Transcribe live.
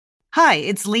Hi,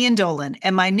 it's Lian Dolan,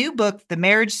 and my new book, The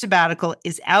Marriage Sabbatical,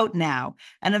 is out now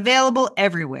and available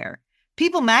everywhere.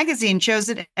 People magazine chose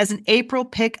it as an April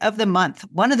pick of the month,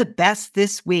 one of the best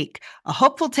this week. A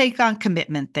hopeful take on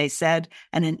commitment, they said,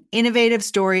 and an innovative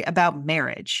story about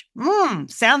marriage.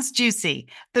 Sounds juicy.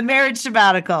 The Marriage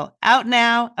Sabbatical, out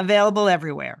now, available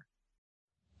everywhere.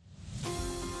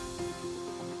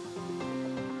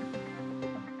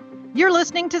 You're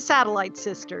listening to Satellite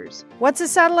Sisters. What's a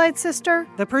satellite sister?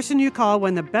 The person you call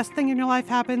when the best thing in your life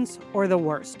happens or the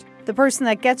worst. The person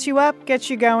that gets you up, gets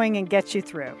you going, and gets you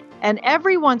through. And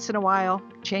every once in a while,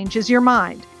 changes your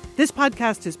mind. This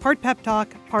podcast is part pep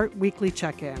talk, part weekly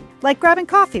check-in. Like grabbing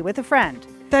coffee with a friend.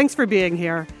 Thanks for being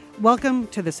here. Welcome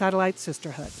to the Satellite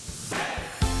Sisterhood.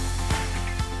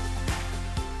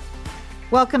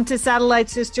 Welcome to Satellite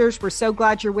Sisters. We're so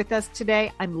glad you're with us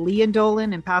today. I'm Lian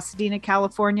Dolan in Pasadena,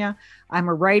 California. I'm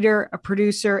a writer, a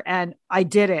producer, and I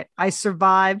did it. I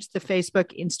survived the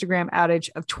Facebook, Instagram outage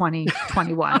of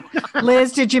 2021.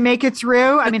 Liz, did you make it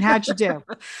through? I mean, how'd you do?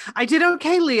 I did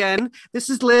okay, Lian. This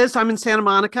is Liz. I'm in Santa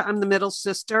Monica. I'm the middle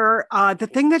sister. The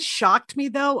thing that shocked me,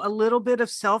 though, a little bit of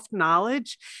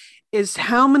self-knowledge, is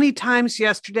how many times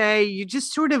yesterday you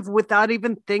just sort of, without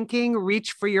even thinking,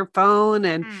 reach for your phone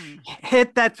and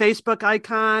hit that Facebook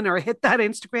icon or hit that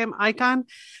Instagram icon.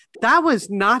 That was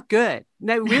not good.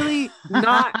 Really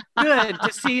not good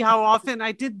to see how often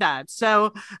I did that.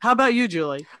 So how about you,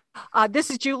 Julie? This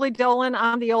is Julie Dolan.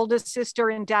 I'm the oldest sister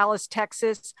in Dallas,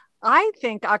 Texas. I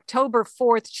think October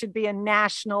 4th should be a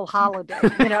national holiday,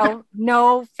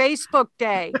 no Facebook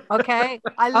day. Okay.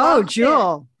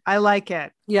 Jewel. I like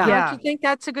it. Yeah. Don't you think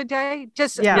that's a good day?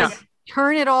 Just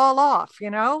turn it all off,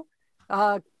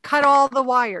 cut all the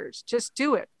wires. Just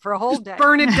do it for a whole day.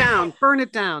 Burn it down. Burn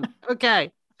it down.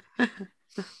 Okay.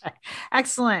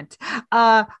 Excellent.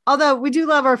 Although we do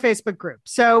love our Facebook group.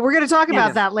 So we're going to talk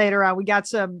about that later on. We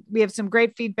have some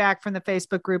great feedback from the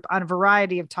Facebook group on a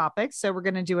variety of topics. So we're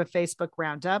going to do a Facebook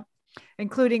roundup,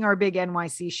 including our big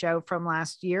NYC show from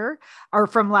last year or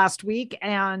from last week.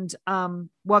 And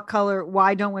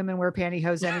why don't women wear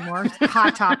pantyhose anymore?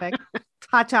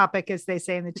 Hot topic, as they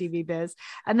say in the TV biz.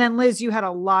 And then Liz, you had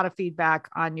a lot of feedback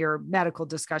on your medical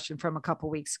discussion from a couple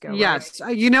weeks ago. Yes.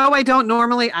 Right? I don't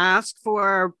normally ask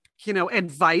for,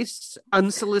 advice,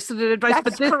 unsolicited advice.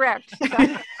 That's correct.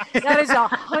 That is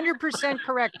 100%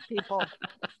 correct, people.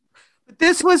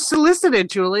 This was solicited,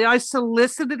 Julie. I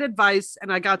solicited advice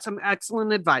and I got some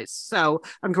excellent advice. So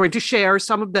I'm going to share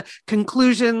some of the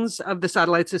conclusions of the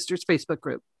Satellite Sisters Facebook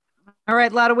group. All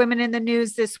right. A lot of women in the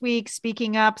news this week,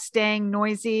 speaking up, staying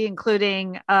noisy,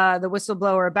 including the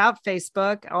whistleblower about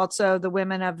Facebook. Also, the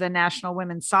women of the National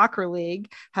Women's Soccer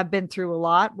League have been through a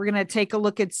lot. We're going to take a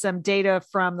look at some data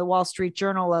from the Wall Street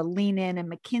Journal, a Lian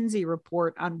and McKinsey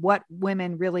report on what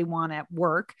women really want at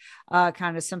work,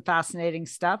 kind of some fascinating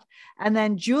stuff. And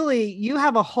then, Julie, you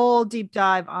have a whole deep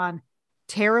dive on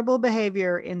terrible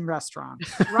behavior in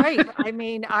restaurants. Right. I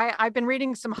mean, I've been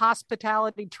reading some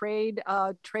hospitality trade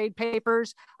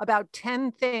papers about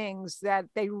 10 things that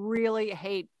they really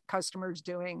hate customers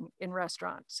doing in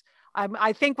restaurants.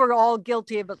 I think we're all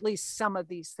guilty of at least some of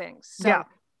these things. So,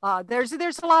 there's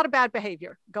a lot of bad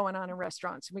behavior going on in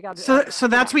restaurants. We got so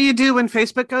that's what you do when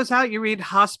Facebook goes out. You read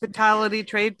hospitality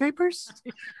trade papers.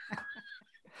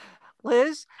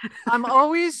 Liz, I'm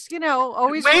always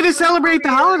way to celebrate the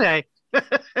holiday.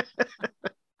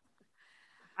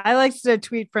 I liked a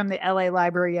tweet from the LA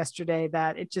library yesterday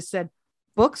that it just said,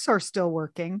 books are still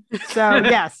working. So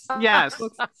yes,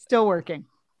 books still working.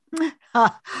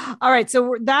 All right.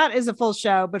 So that is a full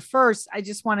show. But first, I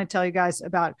just want to tell you guys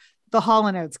about the Hall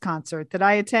 & Oates concert that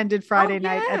I attended Friday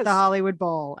night at the Hollywood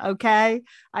Bowl. Okay.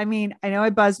 I mean, I know I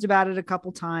buzzed about it a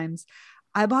couple times.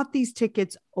 I bought these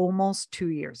tickets almost 2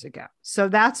 years ago. So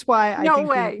that's why I No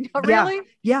way. Really?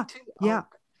 Yeah.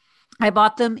 I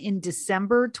bought them in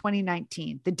December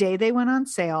 2019, the day they went on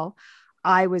sale.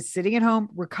 I was sitting at home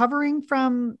recovering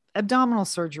from abdominal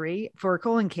surgery for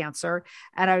colon cancer,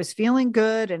 and I was feeling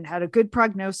good and had a good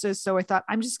prognosis. So I thought,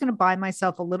 I'm just going to buy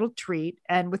myself a little treat.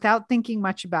 And without thinking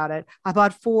much about it, I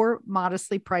bought 4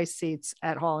 modestly priced seats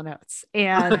at Hall & Oates.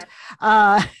 And,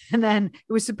 and then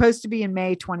it was supposed to be in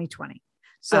May 2020.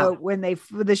 So when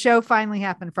the show finally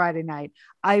happened Friday night,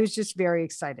 I was just very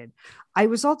excited. I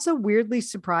was also weirdly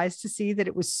surprised to see that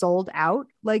it was sold out.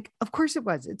 Like, of course it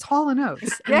was. It's Hall &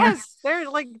 Oates. Yes, they're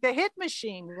like the hit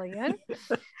machine, Lian.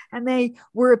 And they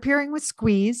were appearing with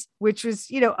Squeeze, which was,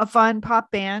 a fun pop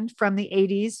band from the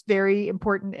 80s, very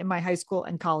important in my high school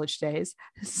and college days.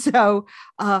 So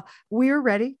we were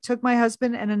ready, took my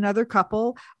husband and another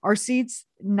couple. Our seats,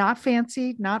 not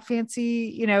fancy,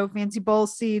 fancy bowl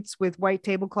seats with white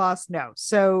tablecloths. No.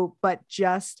 So, but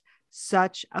just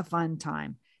such a fun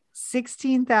time.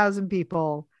 16,000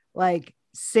 people like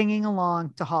singing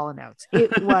along to Hall & Oates.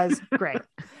 It was great.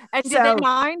 And did they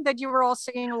mind that you were all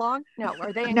singing along? No,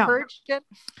 or they encouraged it?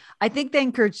 I think they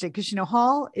encouraged it because,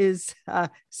 Hall is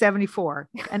 74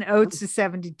 and Oates is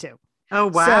 72. Oh,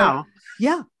 wow. So,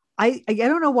 yeah. I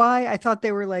don't know why I thought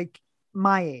they were like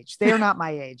my age. They are not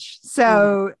my age.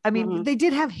 So, I mean, they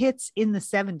did have hits in the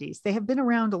 70s. They have been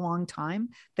around a long time.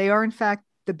 They are, in fact,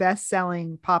 the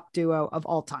best-selling pop duo of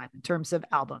all time in terms of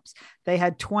albums. They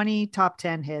had 20 top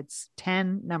 10 hits,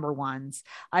 10 number ones.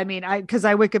 I mean, because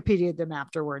I Wikipedia'd them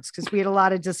afterwards because we had a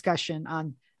lot of discussion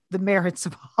on the merits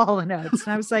of Hall & Oates.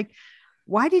 And I was like,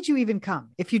 why did you even come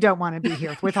if you don't want to be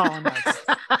here with Hall & Oates?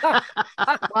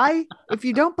 Why, if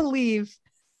you don't believe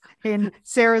in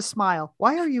Sarah's smile,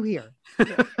 why are you here?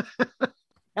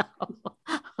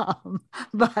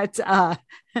 But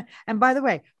and by the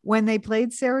way, when they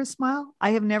played Sarah's Smile,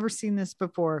 I have never seen this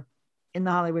before in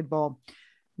the Hollywood Bowl.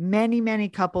 Many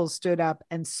couples stood up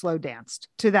and slow danced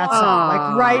to that song,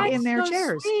 like right in their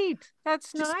chairs. Sweet.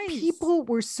 That's Just nice. people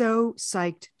were so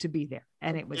psyched to be there,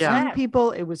 and it was young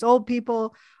people, it was old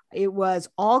people, it was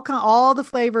all the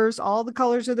flavors, all the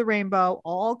colors of the rainbow,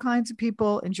 all kinds of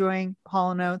people enjoying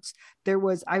Hall & Oates. There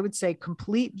was, I would say,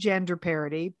 complete gender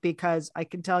parity, because I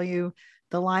can tell you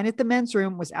the line at the men's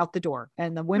room was out the door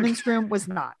and the women's room was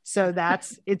not. So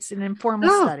it's an informal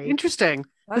study. Interesting.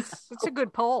 That's a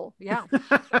good poll. Yeah.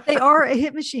 They are a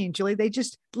hit machine, Julie. They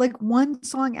just like one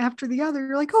song after the other.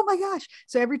 You're like, oh my gosh.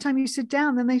 So every time you sit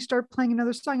down, then they start playing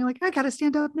another song. You're like, I got to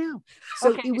stand up now.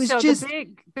 So it was just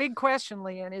the big question,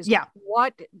 Lian, is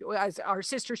what, as our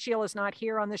sister Sheila's not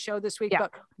here on the show this week,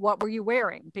 but what were you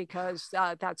wearing? Because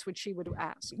that's what she would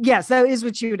ask. Yes, that is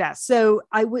what you would ask. So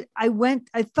I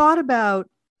thought about,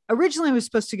 originally I was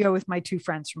supposed to go with my two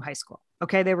friends from high school.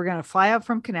 Okay. They were going to fly out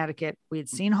from Connecticut. We had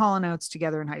seen Hall & Oates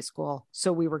together in high school.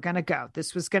 So we were going to go.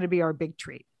 This was going to be our big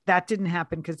treat. That didn't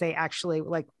happen because they actually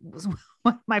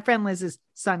my friend Liz's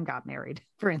son got married,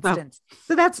 for instance.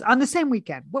 So that's on the same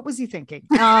weekend. What was he thinking?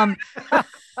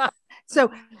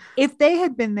 So if they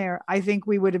had been there, I think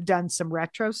we would have done some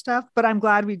retro stuff, but I'm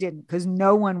glad we didn't, because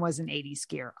no one was an 80s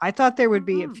skier. I thought there would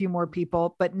be a few more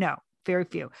people, but no. Very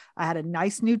few. I had a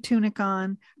nice new tunic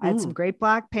on. I had some great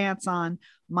black pants on.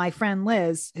 My friend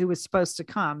Liz, who was supposed to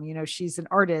come, she's an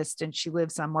artist and she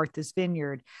lives on Martha's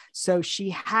Vineyard. So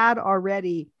she had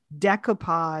already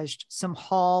decoupaged some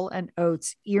Hall &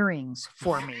 Oates earrings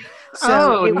for me.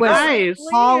 So it was nice.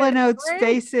 Hall & Oates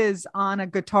faces on a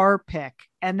guitar pick,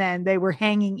 and then they were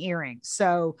hanging earrings.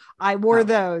 So I wore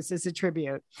those as a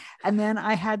tribute. And then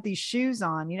I had these shoes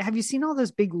on. Have you seen all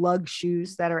those big lug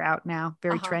shoes that are out now?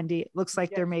 Very trendy. It looks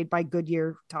like they're made by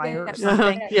Goodyear tire or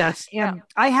something. Yes. And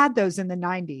I had those in the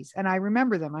 90s and I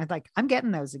remember them. I was like, I'm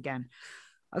getting those again.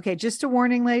 Okay, just a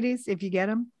warning, ladies, if you get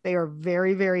them, they are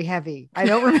very, very heavy. I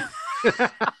don't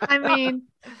remember. I mean,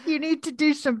 you need to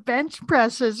do some bench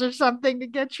presses or something to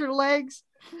get your legs,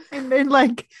 and then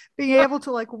being able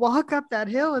to walk up that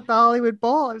hill at the Hollywood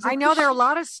Bowl. I know there are a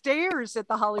lot of stairs at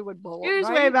the Hollywood Bowl. It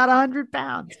weigh about 100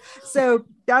 pounds. So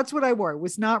that's what I wore. It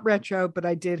was not retro, but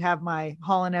I did have my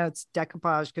Hall & Oates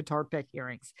decoupage guitar pick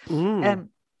earrings. And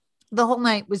the whole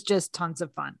night was just tons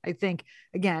of fun. I think,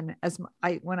 again,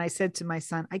 when I said to my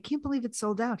son, I can't believe it's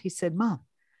sold out. He said, Mom,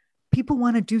 people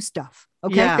want to do stuff.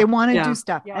 Okay. Yeah, they want to do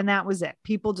stuff. Yeah. And that was it.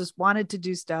 People just wanted to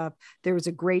do stuff. There was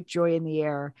a great joy in the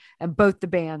air, and both the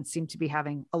bands seemed to be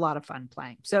having a lot of fun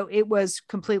playing. So it was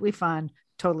completely fun.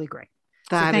 Totally great.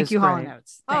 Thank you, Hall &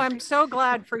 Oates. I'm so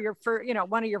glad for your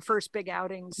one of your first big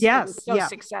outings. Yes. So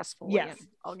successful. Yes.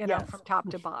 From top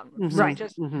to bottom. Mm-hmm. Right.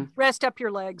 Just rest up your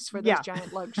legs for those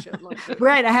giant lug shoes.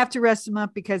 Right. I have to rest them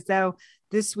up because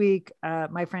this week,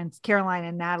 my friends Caroline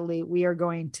and Natalie, we are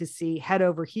going to see Head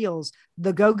Over Heels,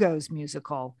 the Go-Go's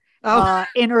musical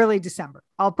in early December.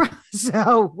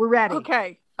 So we're ready.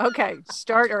 Okay.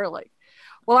 Start early.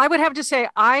 Well, I would have to say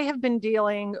I have been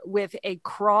dealing with a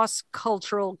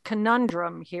cross-cultural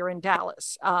conundrum here in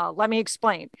Dallas. Let me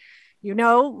explain.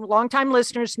 Longtime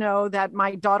listeners know that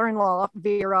my daughter-in-law,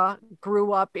 Vera,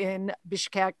 grew up in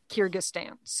Bishkek,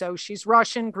 Kyrgyzstan. So she's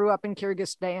Russian, grew up in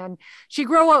Kyrgyzstan. She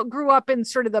grew up in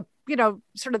sort of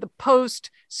the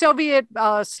post-Soviet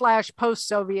 /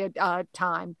 post-Soviet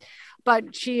time.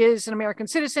 but she is an American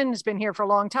citizen, has been here for a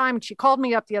long time. And she called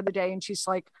me up the other day and she's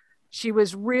like, she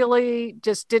was really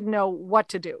just didn't know what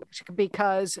to do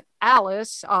because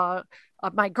Alice,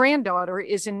 my granddaughter,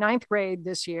 is in 9th grade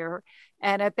this year.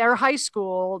 And at their high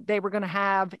school, they were going to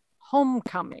have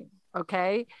homecoming.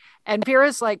 Okay. And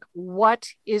Vera's like, what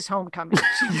is homecoming?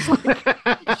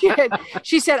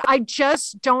 She said, I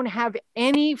just don't have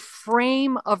any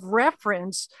frame of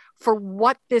reference for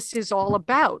what this is all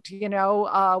about,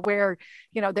 where,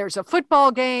 there's a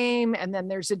football game and then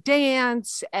there's a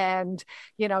dance and,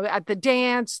 at the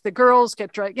dance, the girls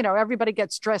get dressed, everybody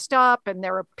gets dressed up and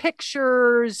there are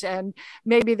pictures and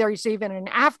maybe there's even an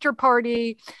after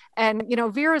party. And,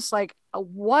 Vera's like,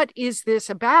 what is this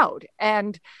about?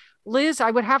 And Liz, I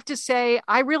would have to say,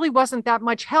 I really wasn't that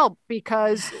much help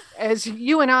because as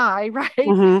you and I,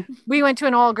 right, we went to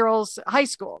an all girls high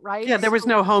school, right? Yeah, there was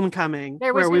no homecoming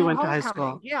where we went to high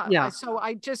school. Yeah. So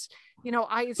I just,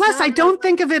 I don't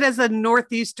think of it as a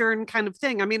Northeastern kind of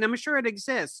thing. I mean, I'm sure it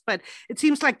exists, but it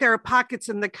seems like there are pockets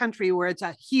in the country where it's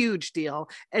a huge deal.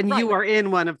 And you are in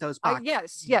one of those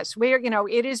pockets. Yes. Where,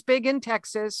 it is big in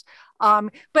Texas.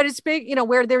 But it's big,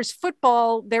 where there's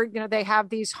football there, they have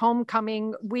these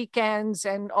homecoming weekends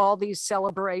and all these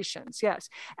celebrations. Yes.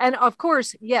 And of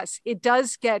course, yes, it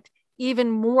does get even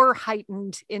more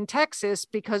heightened in Texas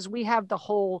because we have the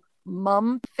whole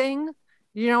mum thing.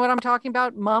 You know what I'm talking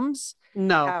about? Mums?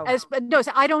 No. No,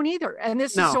 I don't either.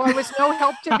 And so I was no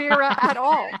help to Vera at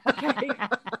all. Okay.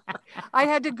 I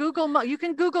had to Google, you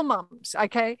can Google mums.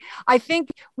 Okay. I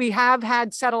think we have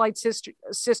had satellite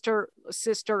sister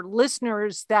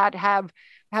listeners that have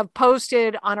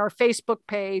posted on our Facebook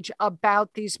page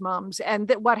about these mums.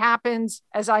 And what happens,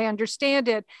 as I understand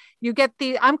it, you get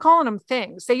I'm calling them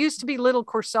things. They used to be little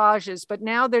corsages, but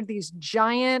now they're these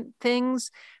giant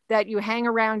things that you hang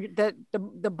around, that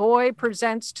the boy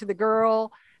presents to the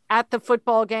girl at the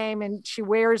football game, and she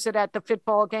wears it at the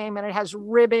football game, and it has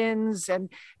ribbons, and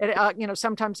it,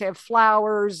 sometimes they have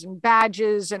flowers and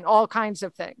badges and all kinds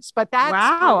of things. But that's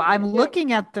I'm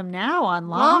looking at them now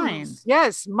online.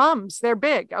 Yes, mums, they're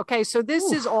big. Okay, so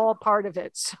this is all part of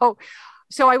it.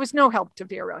 So I was no help to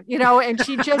Vera, and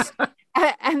she just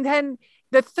and then.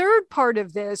 The third part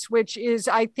of this, which is,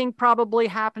 I think, probably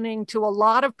happening to a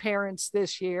lot of parents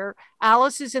this year,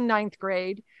 Alice is in 9th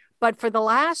grade, but for the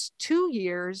last 2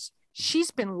 years,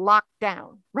 she's been locked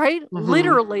down, right?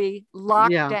 Literally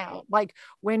locked down. Like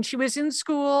when she was in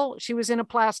school, she was in a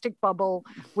plastic bubble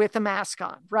with a mask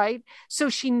on, right? So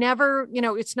she never,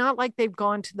 it's not like they've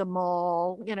gone to the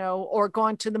mall, or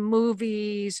gone to the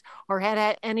movies or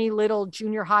had any little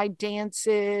junior high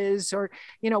dances or,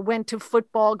 went to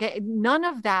football game. None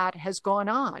of that has gone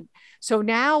on. So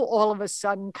now all of a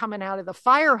sudden coming out of the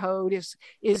fire hose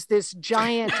is this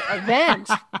giant event,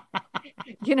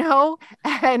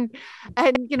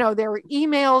 and there are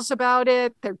emails about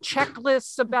it, there are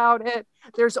checklists about it.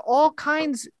 There's all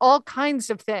kinds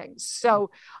of things.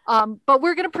 So, but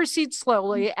we're going to proceed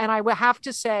slowly. And I will have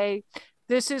to say,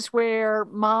 this is where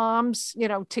moms,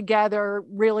 together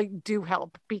really do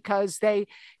help because they,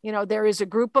 there is a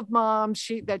group of moms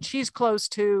that she's close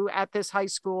to at this high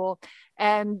school.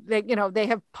 And they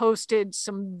have posted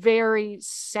some very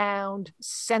sound,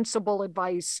 sensible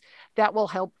advice that will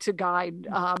help to guide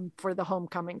for the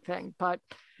homecoming thing. But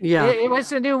it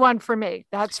was a new one for me.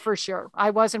 That's for sure. I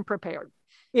wasn't prepared.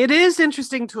 It is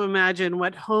interesting to imagine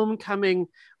what homecoming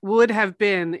would have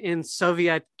been in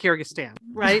Soviet Kyrgyzstan,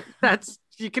 right? It's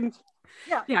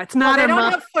not. They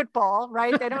don't have football,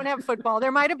 right? They don't have football.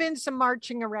 There might have been some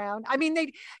marching around. I mean,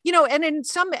 the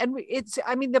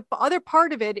other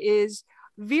part of it is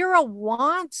Vera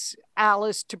wants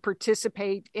Alice to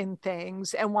participate in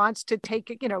things and wants to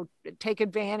take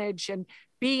advantage and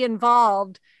be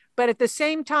involved. But at the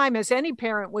same time, as any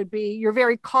parent would be, you're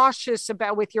very cautious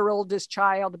with your oldest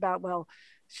child about, well,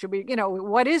 should we,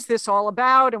 what is this all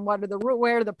about? And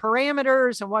where are the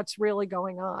parameters and what's really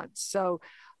going on? So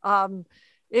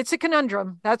it's a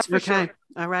conundrum. That's for sure.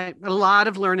 All right. A lot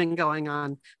of learning going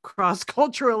on,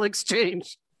 cross-cultural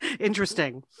exchange.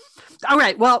 Interesting. All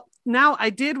right. Well, now I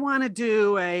did want to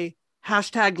do a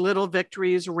hashtag Little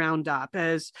Victories Roundup.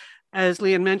 As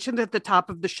Lian mentioned at the top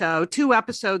of the show, 2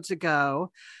 episodes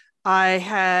ago, I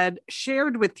had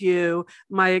shared with you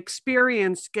my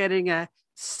experience getting a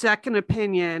second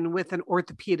opinion with an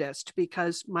orthopedist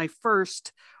because my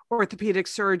first orthopedic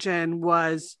surgeon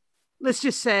was, let's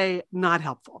just say, not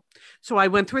helpful. So I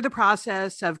went through the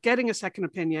process of getting a second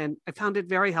opinion. I found it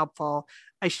very helpful.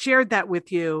 I shared that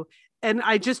with you. And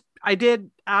I did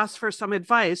ask for some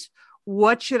advice.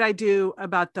 What should I do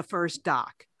about the first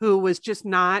doc, who was just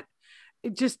not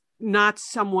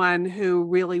someone who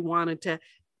really wanted to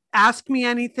ask me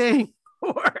anything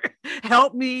or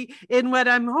help me in what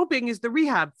I'm hoping is the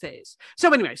rehab phase.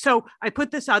 So anyway, so I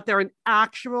put this out there, an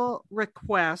actual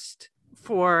request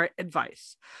for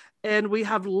advice. And we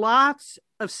have lots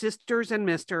of sisters and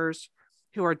misters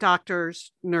who are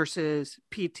doctors, nurses,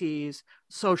 PTs,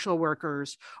 social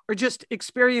workers, or just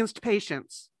experienced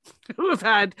patients who have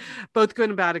had both good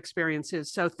and bad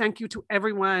experiences. So thank you to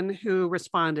everyone who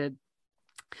responded.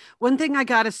 One thing I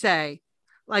got to say,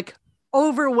 like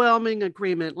overwhelming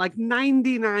agreement, like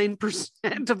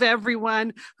 99% of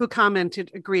everyone who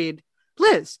commented agreed.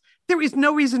 Liz, there is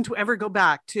no reason to ever go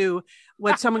back to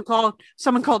what someone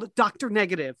called Dr.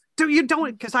 Negative. You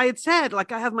don't, because I had said,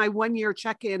 like, I have my 1 year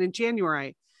check-in in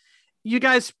January. You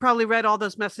guys probably read all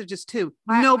those messages too.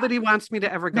 Nobody wants me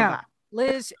to ever go back.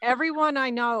 Liz, everyone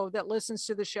I know that listens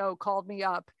to the show called me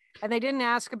up and they didn't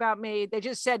ask about me. They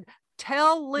just said,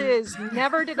 tell Liz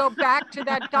never to go back to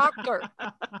that doctor.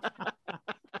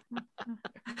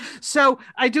 So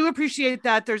I do appreciate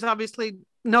that. There's obviously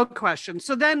no question.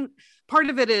 So then part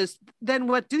of it is, then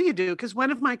what do you do? Because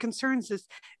one of my concerns is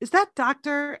that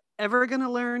doctor ever going to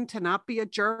learn to not be a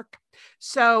jerk?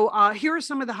 So here are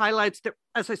some of the highlights that,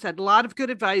 as I said, a lot of good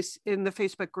advice in the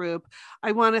Facebook group.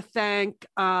 I want to thank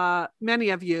many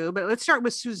of you, but let's start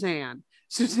with Suzanne.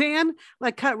 Suzanne,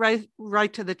 like, cut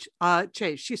right to the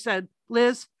chase. She said,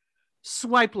 Liz,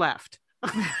 swipe left.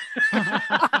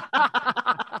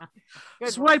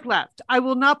 Swipe left. I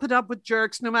will not put up with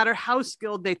jerks, no matter how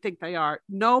skilled they think they are.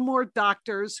 No more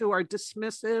doctors who are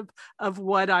dismissive of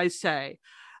what I say.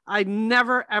 I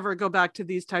never, ever go back to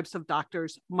these types of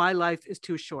doctors. My life is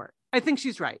too short. I think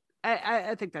she's right.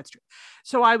 I think that's true.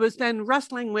 So I was then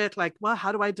wrestling with, like, well,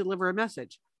 how do I deliver a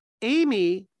message?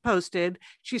 Amy posted,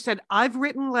 she said, I've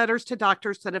written letters to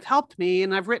doctors that have helped me,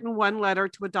 and I've written one letter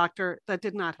to a doctor that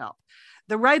did not help.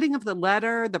 The writing of the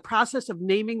letter, the process of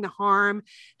naming the harm,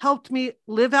 helped me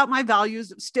live out my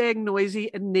values of staying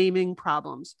noisy and naming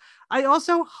problems. I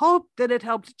also hope that it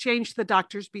helped change the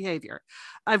doctor's behavior.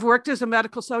 I've worked as a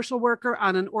medical social worker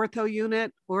on an ortho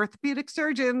unit. Orthopedic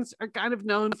surgeons are kind of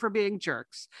known for being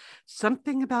jerks.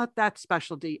 Something about that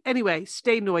specialty. Anyway,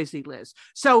 stay noisy, Liz.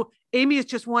 So Amy is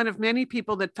just one of many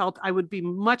people that felt I would be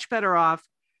much better off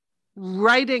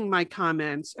writing my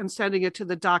comments and sending it to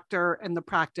the doctor and the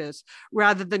practice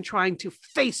rather than trying to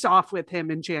face off with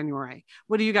him in January.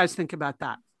 What do you guys think about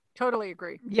that? Totally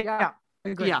agree. Yeah.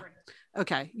 Agree. Yeah.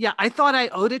 Okay. Yeah. I thought I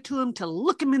owed it to him to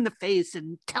look him in the face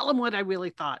and tell him what I really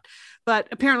thought, but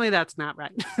apparently that's not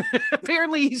right.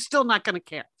 Apparently he's still not going to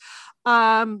care.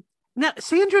 Now,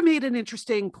 Sandra made an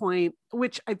interesting point,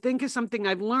 which I think is something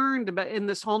I've learned about in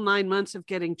this whole 9 months of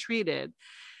getting treated.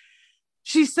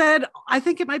 She said, I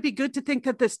think it might be good to think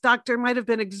that this doctor might have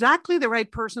been exactly the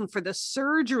right person for the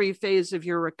surgery phase of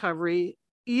your recovery,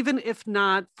 even if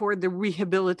not for the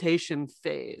rehabilitation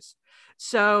phase.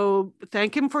 So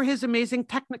thank him for his amazing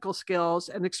technical skills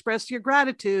and express your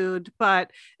gratitude,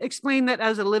 but explain that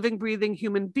as a living, breathing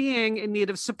human being in need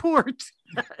of support,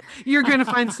 you're going to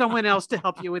find someone else to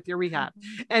help you with your rehab.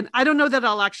 And I don't know that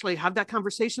I'll actually have that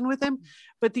conversation with him,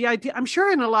 but the idea, I'm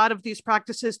sure in a lot of these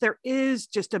practices, there is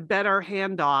just a better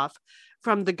handoff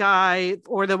from the guy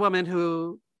or the woman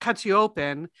who cuts you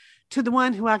open to the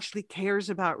one who actually cares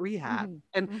about rehab.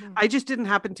 And I just didn't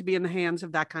happen to be in the hands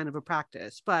of that kind of a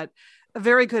practice, but a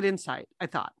very good insight, I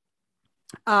thought.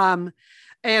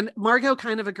 And Margot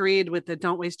kind of agreed with the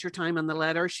don't waste your time on the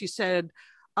letter. She said,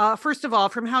 first of all,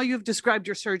 from how you've described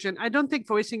your surgeon, I don't think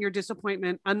voicing your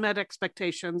disappointment, unmet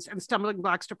expectations, and stumbling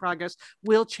blocks to progress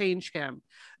will change him.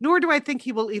 Nor do I think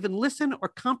he will even listen or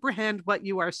comprehend what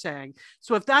you are saying.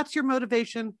 So if that's your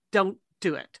motivation, don't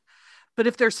do it. But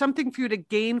if there's something for you to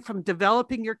gain from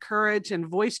developing your courage and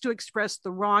voice to express the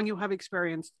wrong you have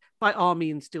experienced, by all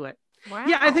means, do it. Wow.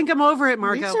 Yeah, I think I'm over it,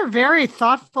 Margot. These are very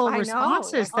thoughtful I know.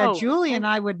 responses that Julie and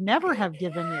I would never have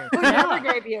given you. We never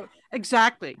gave you.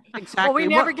 Exactly. Well, we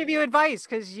never give you advice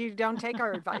because you don't take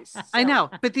our advice. So. I know,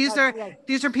 but these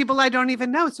are people I don't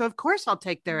even know. So of course I'll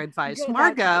take their advice.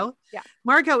 Margot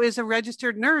is a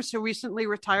registered nurse who recently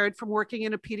retired from working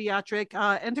in a pediatric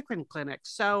endocrine clinic.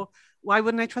 So why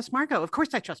wouldn't I trust Margot? Of course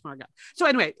I trust Margot. So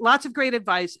anyway, lots of great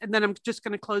advice. And then I'm just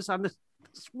going to close on this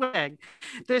swing.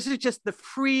 This is just the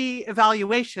free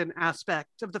evaluation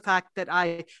aspect of the fact that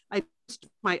I posted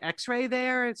my x-ray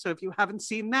there. And so if you haven't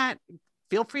seen that,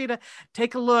 feel free to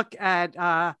take a look at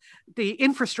the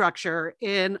infrastructure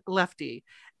in Lefty.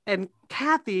 And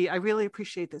Kathy, I really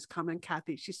appreciate this comment,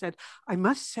 Kathy. She said, I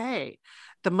must say,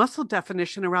 the muscle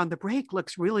definition around the break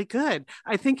looks really good.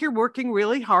 I think you're working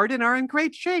really hard and are in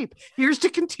great shape. Here's to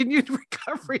continued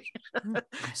recovery.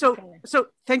 So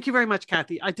thank you very much,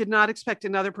 Kathy. I did not expect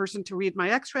another person to read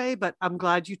my x-ray, but I'm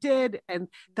glad you did. And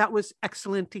that was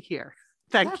excellent to hear.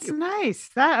 Thank you. That's nice.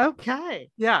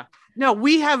 Okay. Yeah. No,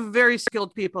 we have very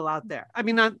skilled people out there. I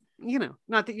mean, not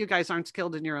that you guys aren't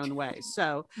skilled in your own way.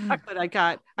 So, but I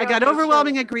got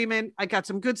overwhelming agreement. I got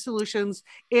some good solutions,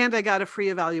 and I got a free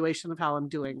evaluation of how I'm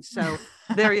doing. So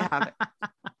there you have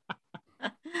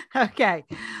it. Okay.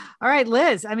 All right,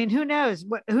 Liz. I mean, who knows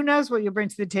what you'll bring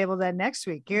to the table then next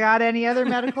week? You got any other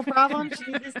medical problems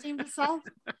you need this team to solve?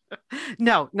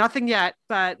 No, nothing yet,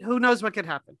 but who knows what could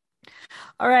happen.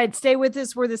 All right, stay with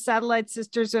us. We're the Satellite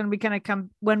Sisters, and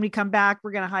when we come back,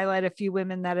 we're going to highlight a few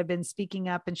women that have been speaking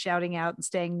up and shouting out and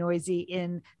staying noisy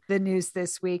in the news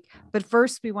this week. But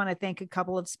first, we want to thank a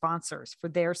couple of sponsors for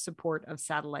their support of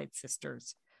Satellite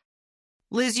Sisters.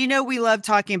 Liz, we love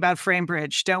talking about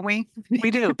FrameBridge, don't we? We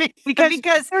do.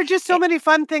 because there are just so many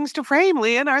fun things to frame,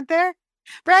 Lian, aren't there?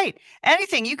 Right.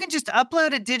 Anything. You can just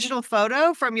upload a digital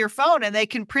photo from your phone and they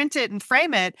can print it and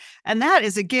frame it. And that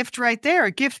is a gift right there,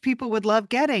 a gift people would love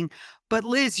getting. But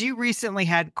Liz, you recently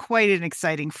had quite an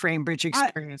exciting FrameBridge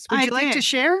experience. Would you like to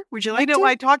share? Would you like to?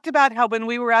 I talked about how when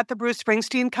we were at the Bruce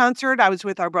Springsteen concert, I was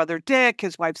with our brother Dick,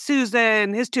 his wife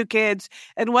Susan, his two kids,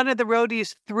 and one of the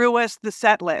roadies threw us the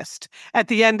set list at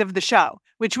the end of the show,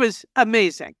 which was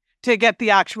amazing. To get the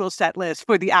actual set list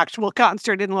for the actual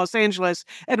concert in Los Angeles.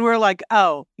 And we're like,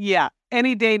 oh, yeah,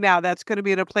 any day now, that's going to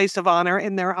be in a place of honor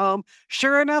in their home.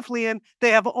 Sure enough, Lian,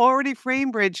 they have already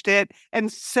FrameBridged it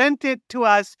and sent it to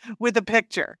us with a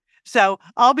picture. So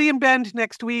I'll be in Bend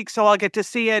next week, so I'll get to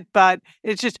see it. But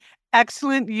it's just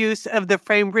excellent use of the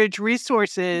FrameBridge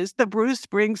resources, the Bruce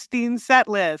Springsteen set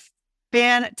list.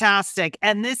 Fantastic.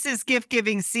 And this is gift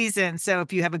giving season. So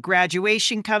if you have a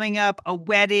graduation coming up, a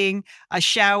wedding, a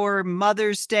shower,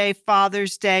 Mother's Day,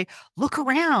 Father's Day, look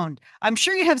around. I'm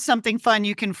sure you have something fun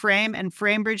you can frame, and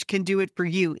FrameBridge can do it for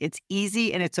you. It's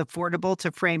easy and it's affordable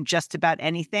to frame just about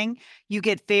anything. You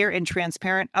get fair and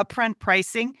transparent upfront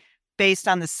pricing based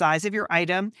on the size of your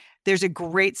item. There's a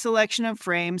great selection of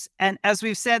frames. And as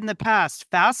we've said in the past,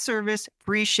 fast service,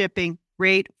 free shipping,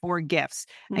 great for gifts.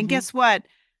 Mm-hmm. And guess what?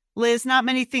 Liz, not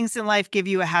many things in life give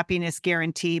you a happiness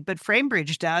guarantee, but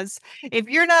FrameBridge does. If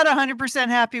you're not 100%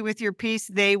 happy with your piece,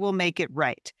 they will make it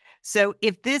right. So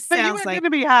if this sounds like... You're going to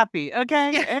be happy,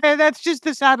 okay? Yeah. That's just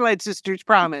the Satellite Sisters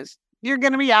promise. You're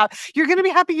going to be out. You're going to be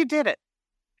happy you did it.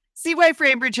 See why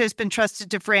FrameBridge has been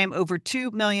trusted to frame over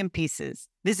 2 million pieces.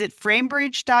 Visit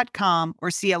framebridge.com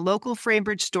or see a local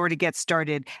FrameBridge store to get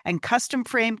started and custom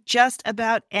frame just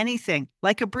about anything,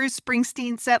 like a Bruce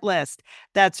Springsteen set list.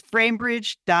 That's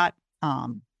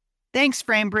framebridge.com. Thanks,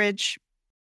 FrameBridge.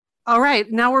 All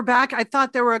right, now we're back. I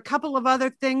thought there were a couple of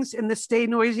other things in the stay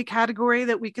noisy category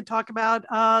that we could talk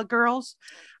about, girls.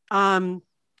 A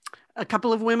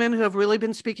couple of women who have really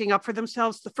been speaking up for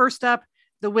themselves. The first up,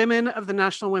 the women of the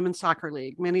National Women's Soccer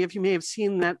League. Many of you may have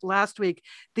seen that last week.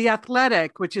 The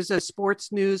Athletic, which is a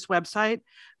sports news website,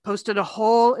 posted a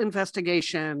whole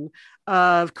investigation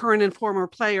of current and former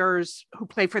players who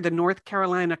play for the North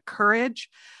Carolina Courage,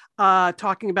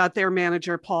 talking about their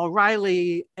manager, Paul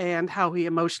Riley, and how he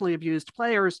emotionally abused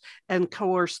players and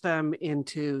coerced them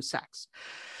into sex.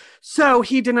 So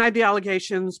he denied the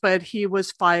allegations, but he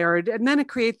was fired. And then it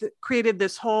created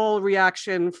this whole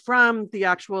reaction from the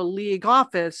actual league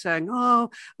office saying, oh,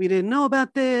 we didn't know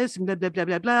about this, and blah, blah, blah,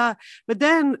 blah, blah. But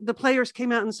then the players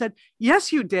came out and said,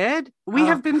 yes, you did. We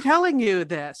have been telling you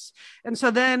this. And so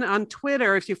then on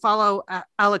Twitter, if you follow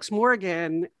Alex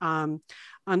Morgan on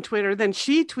Twitter, then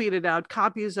she tweeted out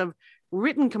copies of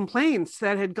written complaints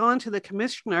that had gone to the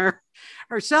commissioner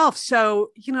herself.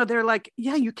 So, they're like,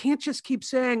 yeah, you can't just keep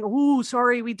saying, oh,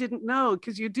 sorry, we didn't know,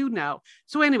 because you do know.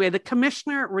 So anyway, the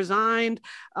commissioner resigned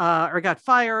or got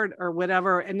fired or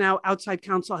whatever. And now outside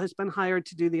counsel has been hired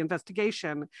to do the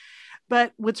investigation.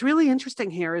 But what's really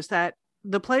interesting here is that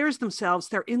the players themselves,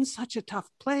 they're in such a tough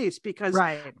place because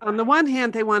on the one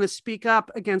hand, they want to speak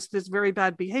up against this very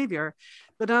bad behavior.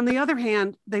 But on the other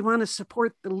hand, they want to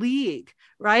support the league,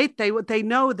 right? They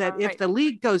know that if the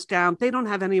league goes down, they don't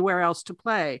have anywhere else to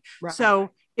play. Right.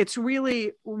 So it's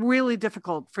really, really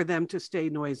difficult for them to stay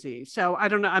noisy. So I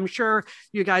don't know. I'm sure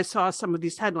you guys saw some of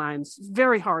these headlines. It's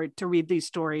very hard to read these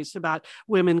stories about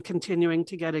women continuing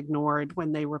to get ignored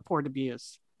when they report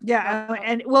abuse. Yeah.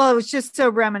 And well, it was just so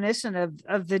reminiscent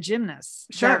of the gymnasts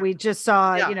that we just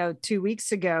saw, 2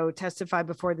 weeks ago testify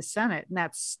before the Senate, and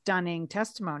that stunning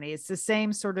testimony. It's the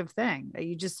same sort of thing that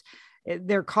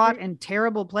they're caught in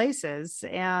terrible places,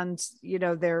 and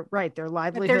their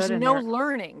livelihood. But there's and no their,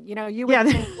 learning. You would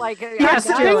think like Yes,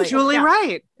 Julie,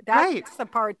 right. That's the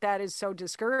part that is so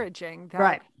discouraging. That,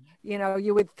 right.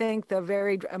 You would think the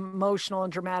very emotional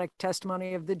and dramatic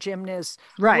testimony of the gymnasts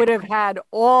Right. would have had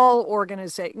all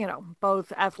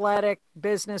both athletic,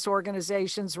 business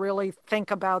organizations really think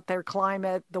about their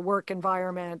climate, the work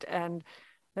environment, and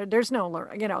there's no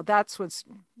learning. That's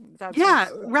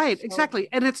right. Exactly.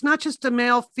 And it's not just a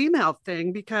male female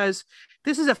thing, because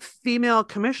this is a female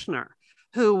commissioner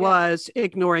who was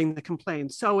ignoring the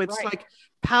complaints. So it's like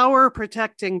power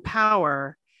protecting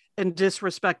power and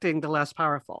disrespecting the less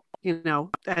powerful,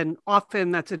 and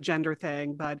often that's a gender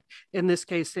thing, but in this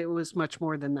case, it was much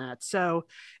more than that. So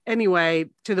anyway,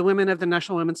 to the women of the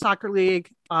National Women's Soccer League,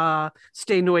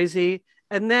 stay noisy.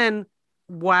 And then,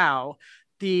 wow,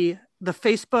 the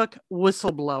Facebook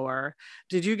whistleblower.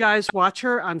 Did you guys watch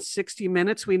her on 60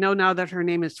 Minutes? We know now that her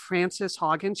name is Frances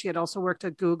Haugen. She had also worked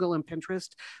at Google and Pinterest,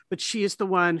 but she is the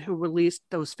one who released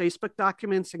those Facebook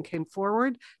documents and came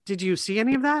forward. Did you see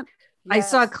any of that?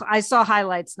 Yes. I saw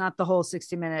highlights, not the whole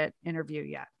 60-minute interview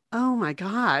yet. Oh my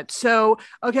God. So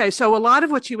a lot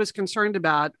of what she was concerned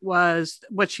about was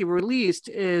what she released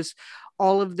is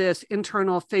all of this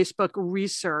internal Facebook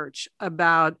research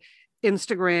about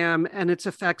Instagram and its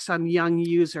effects on young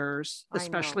users,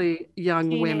 especially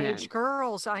young women.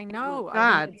 Girls, I know.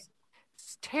 God.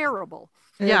 It's terrible.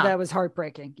 Yeah, that was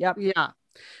heartbreaking. Yep. Yeah.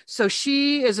 So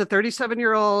she is a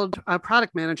 37-year-old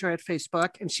product manager at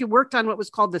Facebook, and she worked on what was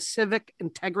called the civic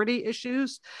integrity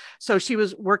issues. So she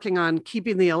was working on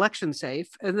keeping the election safe.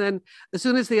 And then as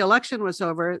soon as the election was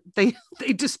over, they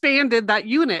disbanded that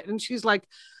unit. And she's like,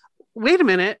 wait a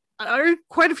minute, there are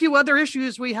quite a few other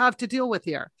issues we have to deal with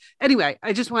here. Anyway,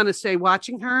 I just want to say,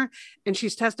 watching her, and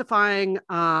she's testifying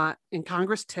in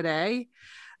Congress today,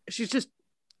 she's just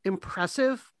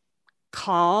impressive,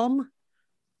 calm,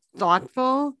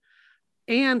 thoughtful,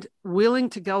 and willing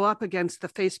to go up against the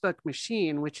Facebook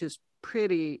machine, which is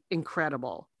pretty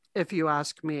incredible, if you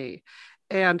ask me.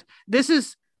 And this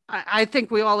is, I think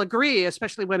we all agree,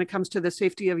 especially when it comes to the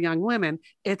safety of young women,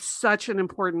 it's such an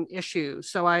important issue.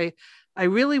 So I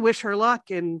really wish her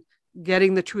luck in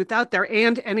getting the truth out there,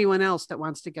 and anyone else that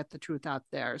wants to get the truth out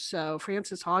there. So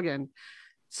Frances Haugen,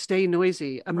 stay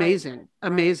noisy. Amazing. Right.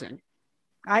 Amazing.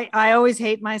 I always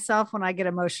hate myself when I get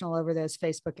emotional over those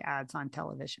Facebook ads on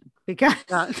television because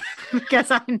I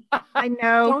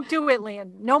know. Don't do it,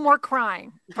 Lian. No more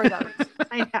crying for those.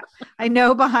 I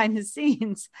know behind the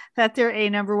scenes that their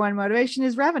number one motivation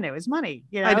is revenue, is money.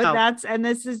 I know. And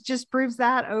this just proves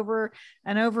that over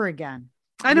and over again.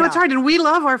 I know it's hard, and we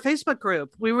love our Facebook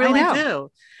group. We really do.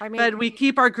 But we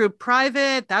keep our group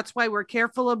private. That's why we're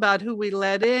careful about who we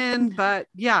let in. But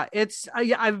yeah, I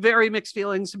have very mixed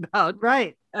feelings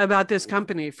about this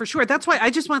company, for sure. That's why I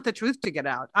just want the truth to get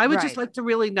out. I would just like to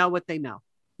really know what they know.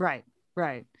 Right.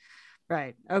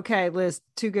 Okay, Liz,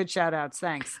 2 good shout outs.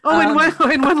 Thanks. And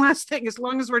one last thing, as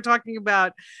long as we're talking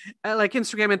about like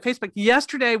Instagram and Facebook,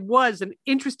 yesterday was an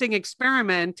interesting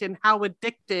experiment in how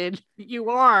addicted you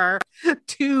are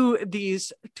to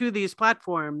these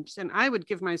platforms. And I would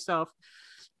give myself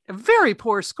a very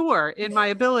poor score in my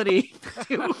ability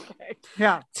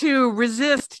to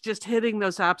resist just hitting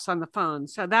those apps on the phone.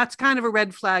 So that's kind of a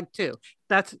red flag too.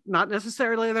 That's not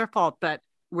necessarily their fault, but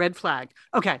red flag.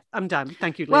 Okay, I'm done.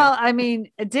 Thank you, Lian. Well, I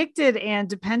mean, addicted and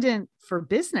dependent for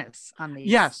business on these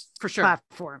for sure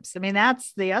platforms. I mean,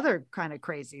 that's the other kind of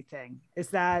crazy thing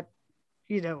is that,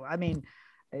 as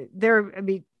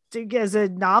a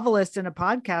novelist and a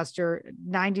podcaster,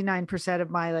 99% of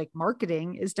my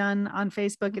marketing is done on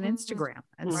Facebook and Instagram.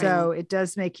 And so it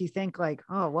does make you think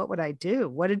what would I do?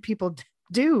 What did people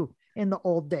do in the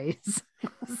old days?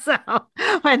 So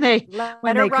when they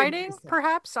writing,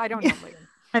 perhaps, I don't know.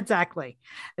 Exactly.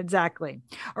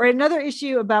 All right. Another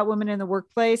issue about women in the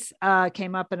workplace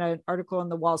came up in an article in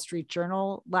the Wall Street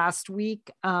Journal last week.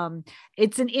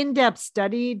 It's an in-depth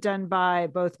study done by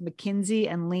both McKinsey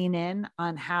and Lian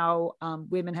on how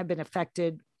women have been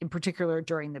affected, in particular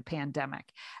during the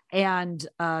pandemic. And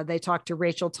they talked to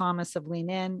Rachel Thomas of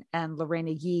Lian and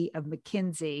Lorena Yee of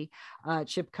McKinsey,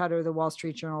 Chip Cutter, the Wall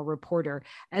Street Journal reporter.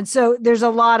 And so there's a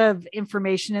lot of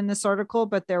information in this article,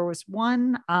 but there was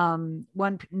one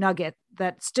nugget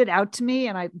that stood out to me.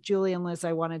 And Julie and Liz,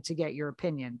 I wanted to get your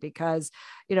opinion because,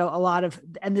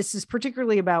 and this is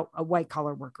particularly about a white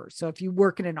collar worker. So if you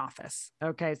work in an office,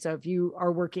 okay, so if you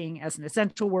are working as an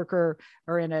essential worker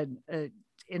or in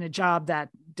a job that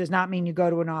does not mean you go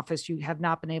to an office, you have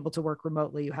not been able to work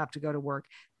remotely, you have to go to work,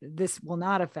 this will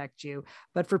not affect you.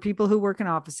 But for people who work in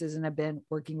offices and have been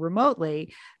working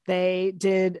remotely, they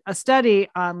did a study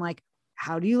on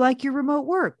how do you like your remote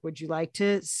work? Would you like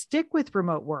to stick with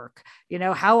remote work?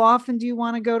 How often do you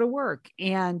want to go to work?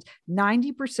 And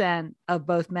 90% of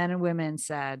both men and women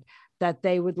said that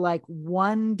they would like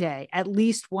one day, at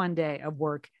least one day of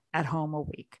work at home a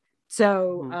week.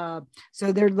 So,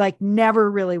 so they're like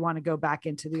never really want to go back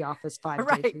into the office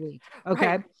 5 days a week. Okay.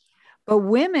 Right. But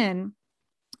women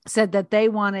said that they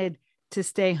wanted to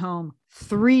stay home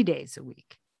 3 days a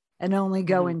week and only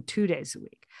go in 2 days a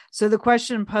week. So the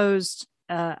question posed,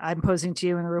 I'm posing to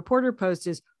you and the reporter posed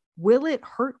is, will it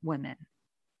hurt women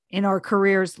in our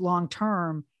careers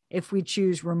long-term if we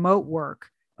choose remote work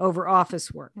over office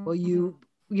work? Will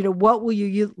what will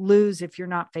you lose if you're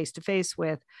not face-to-face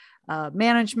with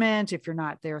management, if you're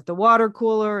not there at the water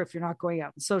cooler, if you're not going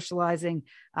out and socializing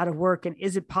out of work? And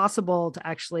is it possible to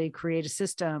actually create a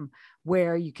system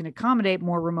where you can accommodate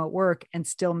more remote work and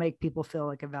still make people feel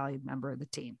like a valued member of the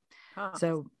team?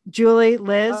 So Julie,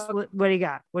 Liz, what do you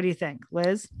got? What do you think,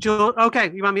 Liz? Jewel,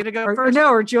 okay, you want me to go first? No,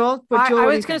 or Jewel? I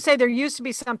was going to say there used to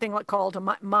be something called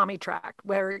a mommy track,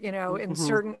 where in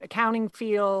certain accounting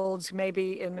fields,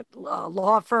 maybe in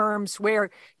law firms, where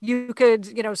you could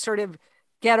sort of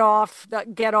get off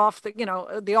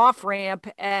the off ramp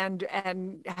and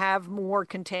have more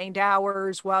contained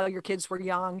hours while your kids were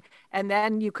young, and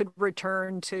then you could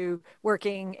return to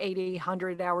working 80,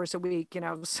 100 hours a week.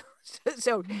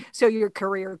 So your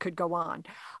career could go on.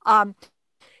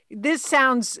 This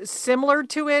sounds similar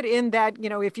to it in that,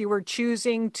 if you were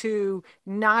choosing to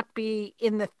not be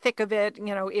in the thick of it,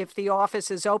 if the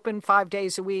office is open 5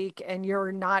 days a week and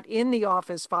you're not in the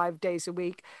office 5 days a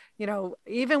week,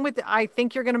 even with, I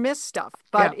think you're going to miss stuff,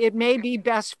 but it may be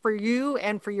best for you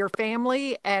and for your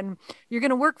family, and you're going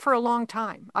to work for a long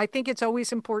time. I think it's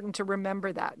always important to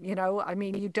remember that,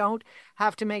 you don't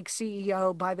have to make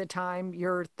CEO by the time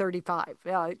you're 35.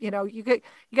 You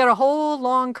got a whole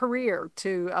long career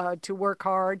to work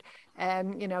hard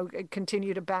and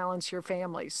continue to balance your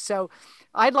families. So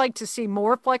I'd like to see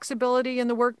more flexibility in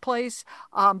the workplace,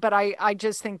 but I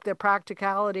just think the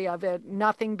practicality of it,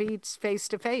 nothing beats face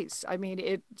to face. I mean,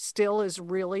 it still is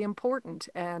really important,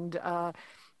 and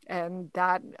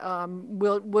that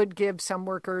would give some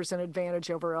workers an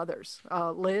advantage over others.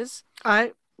 Liz?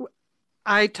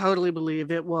 I totally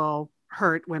believe it will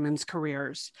hurt women's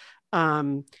careers.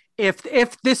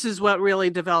 If this is what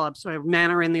really develops, where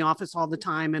men are in the office all the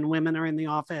time and women are in the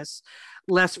office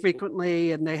less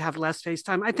frequently and they have less face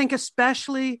time, I think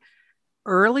especially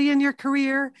early in your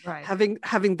career,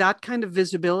 having that kind of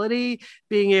visibility,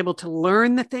 being able to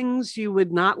learn the things you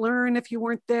would not learn if you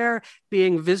weren't there,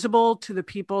 being visible to the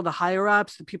people, the higher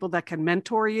ups, the people that can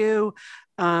mentor you.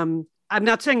 I'm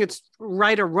not saying it's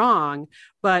right or wrong,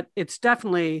 but it's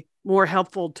definitely more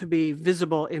helpful to be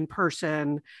visible in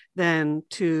person than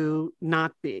to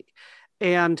not be.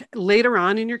 And later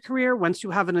on in your career, once you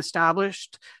have an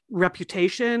established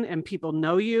reputation and people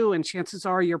know you, and chances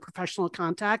are your professional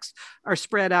contacts are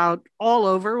spread out all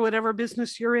over whatever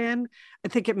business you're in, I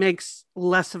think it makes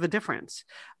less of a difference.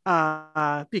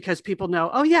 Because people know,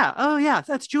 oh yeah,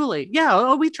 that's Julie.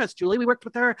 Yeah, we trust Julie. We worked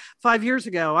with her 5 years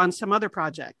ago on some other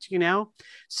project,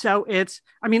 So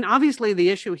obviously the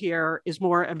issue here is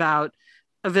more about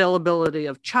availability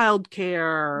of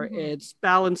childcare. It's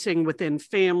balancing within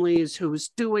families, who's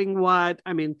doing what.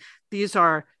 These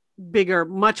are bigger,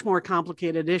 much more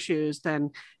complicated issues than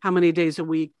how many days a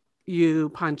week you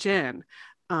punch in.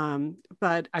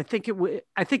 But I think it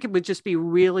would just be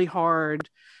really hard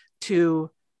to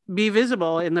be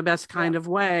visible in the best kind of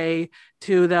way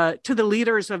to the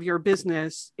leaders of your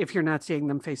business if you're not seeing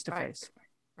them face to face.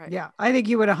 Right. Yeah, I think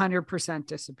you would 100%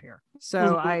 disappear.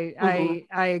 So I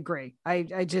agree.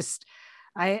 It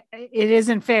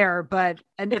isn't fair, but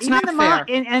it's not fair.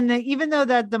 Even though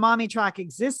that the mommy track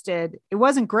existed, it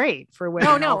wasn't great for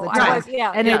women. No, it was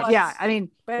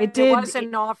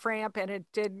an off ramp, and it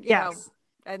did.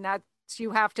 And that's,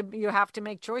 you have to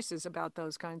make choices about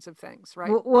those kinds of things,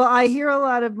 right? Well, I hear a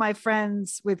lot of my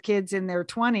friends with kids in their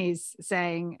 20s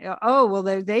saying, oh, well,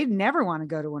 they never want to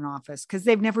go to an office because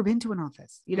they've never been to an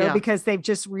office, because they've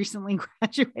just recently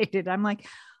graduated. I'm like,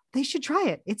 they should try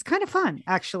it. It's kind of fun,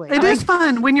 actually. It is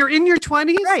fun when you're in your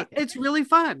 20s. Right. It's really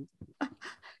fun.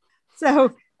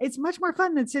 So it's much more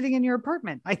fun than sitting in your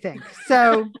apartment, I think.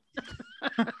 So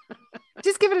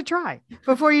just give it a try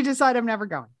before you decide I'm never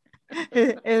going.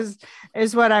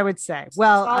 is what I would say.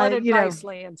 Well, solid advice,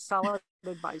 Lian, solid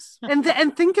advice.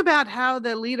 And think about how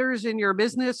the leaders in your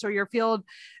business or your field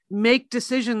make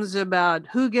decisions about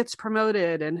who gets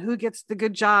promoted and who gets the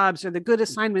good jobs or the good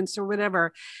assignments or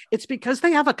whatever, it's because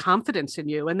they have a confidence in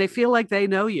you and they feel like they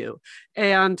know you.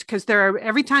 And because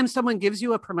every time someone gives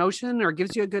you a promotion or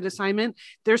gives you a good assignment,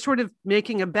 they're sort of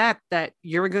making a bet that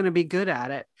you're going to be good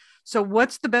at it. So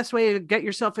what's the best way to get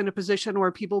yourself in a position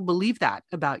where people believe that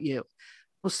about you?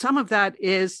 Well, some of that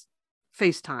is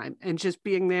FaceTime and just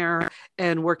being there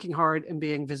and working hard and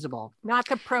being visible. Not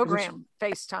the program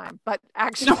FaceTime, but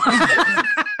actual,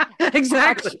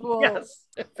 exactly. actual Yes.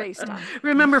 FaceTime.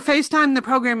 Remember, FaceTime, the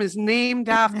program, is named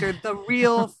after the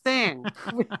real thing,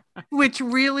 which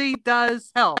really does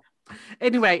help.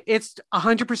 Anyway, it's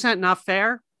 100% not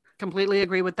fair. Completely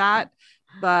agree with that.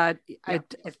 But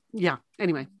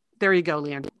anyway. There you go,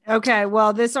 Lian. Okay.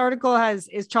 Well, this article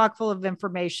is chock full of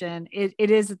information. It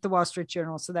is at the Wall Street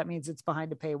Journal, so that means it's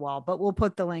behind a paywall, but we'll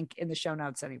put the link in the show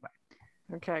notes anyway.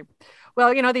 Okay.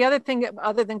 Well, the other thing,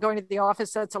 other than going to the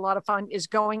office, that's a lot of fun, is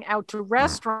going out to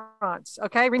restaurants.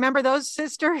 Okay. Remember those,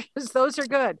 sisters? Those are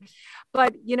good.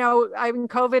 But,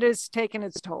 COVID has taken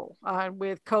its toll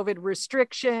with COVID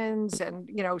restrictions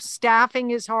and, staffing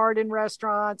is hard in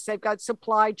restaurants. They've got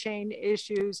supply chain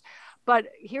issues. But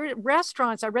here at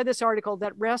restaurants, I read this article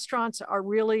that restaurants are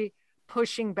really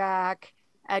pushing back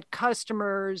at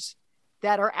customers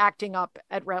that are acting up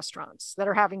at restaurants, that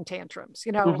are having tantrums,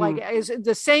 like is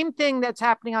the same thing that's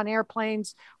happening on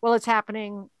airplanes. Well, it's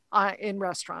happening in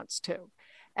restaurants too.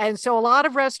 And so a lot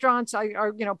of restaurants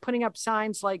are putting up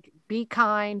signs like "Be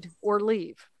kind" or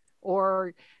 "Leave"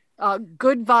 or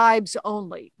 "Good vibes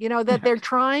only," that they're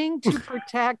trying to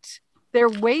protect their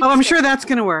wait. Oh, I'm sure that's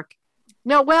going to work.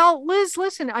 No, well, Liz,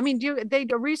 listen,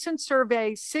 a recent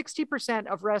survey, 60%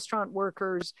 of restaurant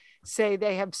workers say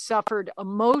they have suffered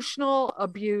emotional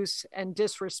abuse and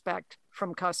disrespect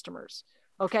from customers.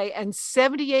 Okay. And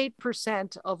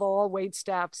 78% of all wait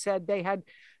staff said they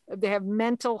have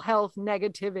mental health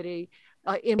negativity,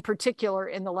 in particular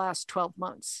in the last 12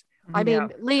 months. I mean,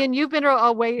 Lian, you've been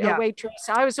a waitress.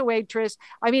 I was a waitress.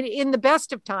 I mean, in the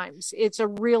best of times, it's a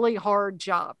really hard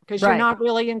job because you're not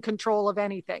really in control of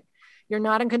anything. You're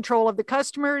not in control of the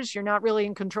customers. You're not really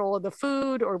in control of the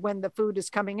food or when the food is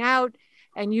coming out,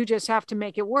 and you just have to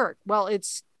make it work. Well,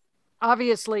 it's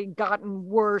obviously gotten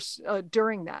worse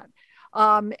during that.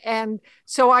 And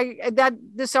so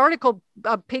this article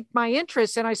piqued my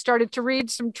interest, and I started to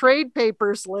read some trade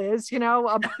papers, Liz,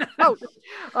 about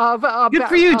good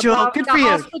for you, Joel. Good for you.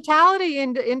 Hospitality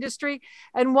industry.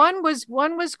 And one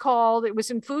was called, it was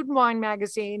in Food and Wine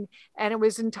magazine, and it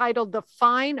was entitled "The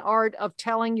Fine Art of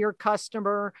Telling Your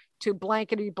Customer to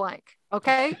Blankety Blank."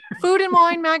 Okay. Food and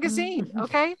Wine magazine.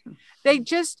 Okay. They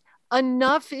just,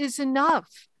 enough is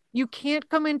enough. You can't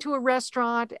come into a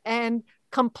restaurant and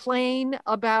complain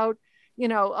about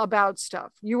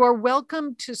stuff. You are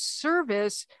welcome to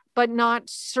service, but not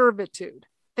servitude.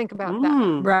 Think about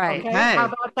that. Right. Okay? Hey.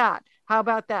 How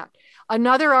about that?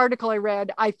 Another article I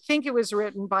read, I think it was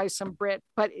written by some Brit,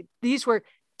 but these were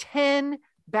 10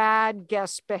 bad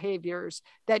guest behaviors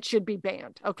that should be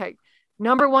banned. Okay.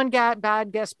 Number one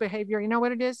bad guest behavior, you know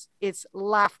what it is? It's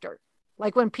laughter.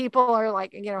 Like when people are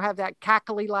like, have that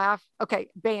cackly laugh. Okay.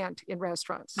 Banned in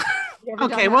restaurants.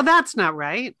 Okay. Well, that's not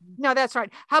right. No, that's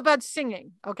right. How about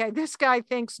singing? Okay. This guy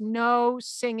thinks no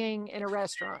singing in a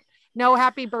restaurant. No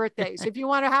happy birthdays. If you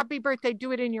want a happy birthday,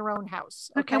 do it in your own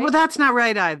house. Okay. Well, that's not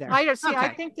right either.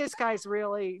 I think this guy's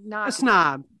really not a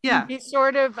snob. Yeah. He's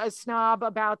sort of a snob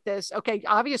about this. Okay.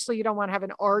 Obviously you don't want to have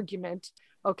an argument.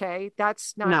 Okay.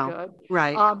 That's not good.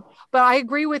 Right. But I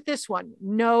agree with this one.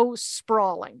 No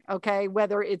sprawling. Okay.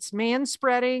 Whether it's man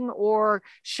spreading or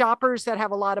shoppers that have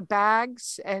a lot of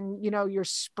bags and, you're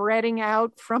spreading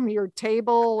out from your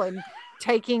table and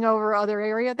taking over other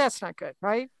area. That's not good.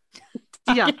 Right.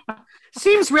 Yeah.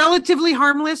 Seems relatively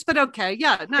harmless, but okay.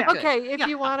 Yeah. Not okay. Good. If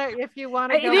you want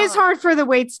to, it is hard for the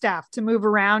wait staff to move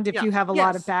around if you have a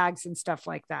lot of bags and stuff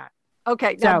like that.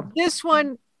 Okay. Now this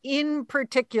one in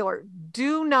particular,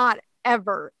 do not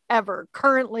ever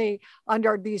currently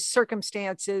under these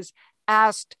circumstances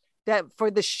ask that for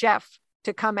the chef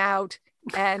to come out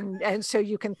and so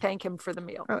you can thank him for the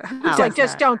meal.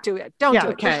 Just don't do it. Don't do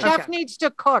it. Okay. The chef needs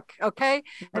to cook. Okay.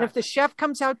 And if the chef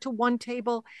comes out to one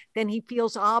table, then he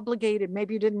feels obligated.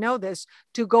 Maybe you didn't know this,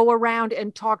 to go around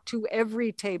and talk to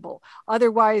every table.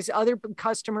 Otherwise, other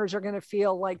customers are going to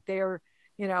feel like they're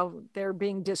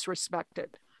being disrespected.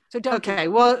 So don't. Okay.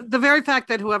 Well, the very fact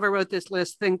that whoever wrote this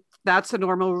list think that's a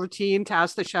normal routine to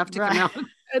ask the chef to come out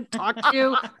and talk to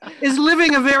you is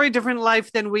living a very different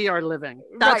life than we are living.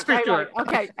 That's for sure. Right.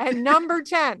 Okay. And number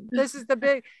 10, this is the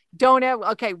big, don't have,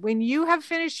 okay, when you have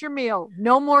finished your meal,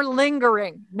 no more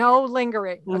lingering, no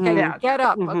lingering. Okay. Get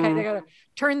up. Okay. They got to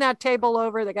turn that table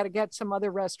over. They got to get some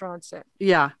other restaurants in.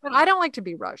 Yeah. But I don't like to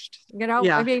be rushed.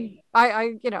 Yeah. I mean,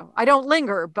 I don't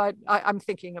linger, but I'm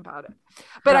thinking about it.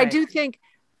 But I do think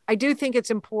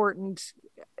it's important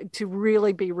to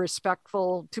really be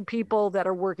respectful to people that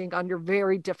are working under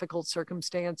very difficult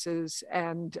circumstances.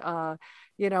 And,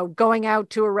 going out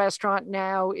to a restaurant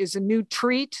now is a new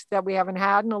treat that we haven't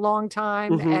had in a long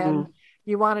time. And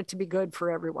you want it to be good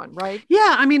for everyone, right?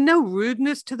 Yeah. I mean, no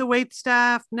rudeness to the wait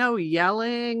staff, no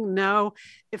yelling, no.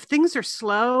 If things are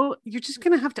slow, you're just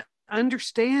going to have to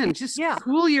understand, just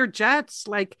cool your jets.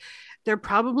 Like, they're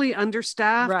probably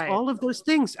understaffed, all of those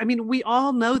things. I mean, we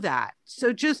all know that.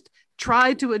 So just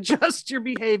try to adjust your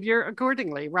behavior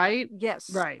accordingly, right? Yes.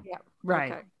 Right. Yeah.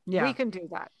 Right. Okay. Yeah. We can do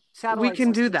that. We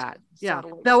can do that. Yeah.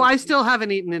 Though I still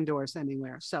haven't eaten indoors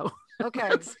anywhere. So.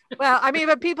 Okay. Well, I mean,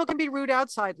 but people can be rude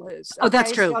outside, Liz. Oh,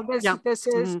 that's true. So this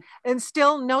is, and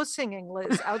still no singing,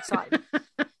 Liz, outside.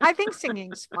 I think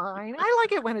singing's fine. I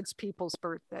like it when it's people's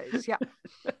birthdays. Yeah.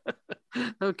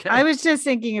 Okay. I was just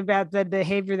thinking about the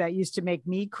behavior that used to make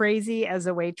me crazy as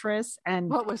a waitress. And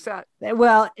what was that?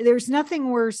 Well, there's nothing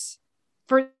worse.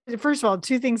 First of all,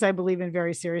 two things I believe in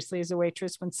very seriously as a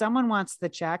waitress. When someone wants the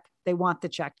check, they want the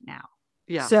check now.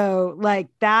 Yeah. So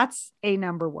that's a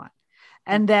number one.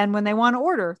 And then when they want to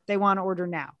order, they want to order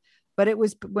now. But it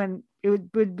was when it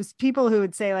was people who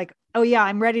would say like, oh yeah,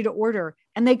 I'm ready to order.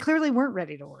 And they clearly weren't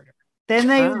ready to order.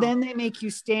 Then they make you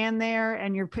stand there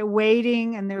and you're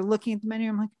waiting and they're looking at the menu.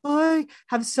 I'm like, I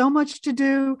have so much to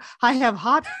do. I have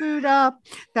hot food up.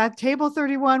 That table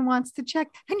 31 wants to check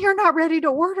and you're not ready to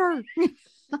order.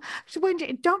 So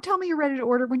don't tell me you're ready to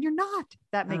order when you're not.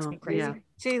 That makes me crazy. Yeah.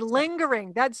 See,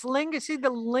 lingering. That's See the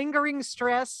lingering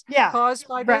stress caused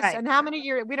by this. Right. And how many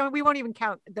years? We won't even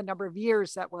count the number of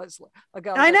years that was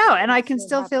ago. I know, and I can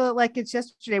still feel it like it's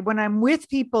yesterday when I'm with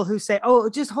people who say, "Oh,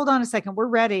 just hold on a second, we're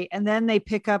ready," and then they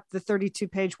pick up the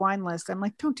 32-page wine list. I'm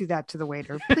like, "Don't do that to the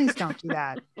waiter. Please don't do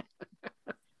that."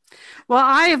 Well,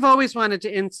 I have always wanted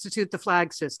to institute the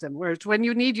flag system, where when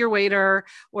you need your waiter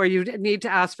or you need to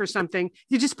ask for something,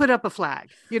 you just put up a flag,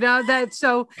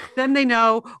 so then they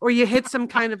know, or you hit some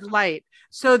kind of light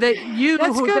so that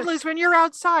that's good, Liz, when you're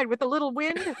outside with a little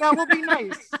wind, that will be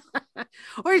nice.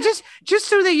 Or just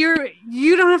so that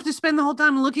you don't have to spend the whole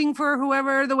time looking for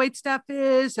whoever the wait staff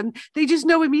is. And they just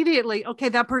know immediately, okay,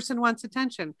 that person wants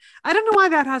attention. I don't know why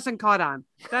that hasn't caught on.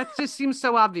 That just seems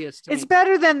so obvious to me. It's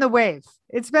better than the wave.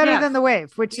 It's better than the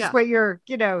wave, which is what you're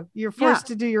forced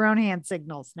to do your own hand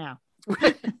signals now.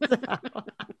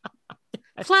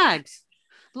 Flags,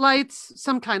 lights,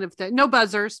 some kind of thing. No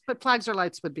buzzers, but flags or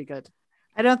lights would be good.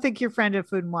 I don't think your friend of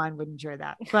Food and Wine would enjoy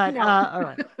that, but all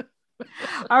right.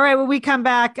 All right. When we come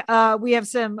back, we have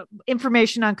some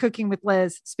information on Cooking with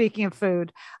Liz. Speaking of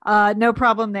food, no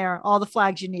problem there. All the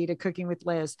flags you need at Cooking with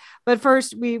Liz. But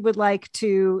first, we would like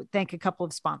to thank a couple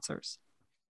of sponsors.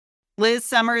 Liz,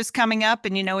 summer is coming up,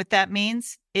 and you know what that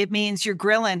means? It means you're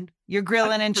grilling. You're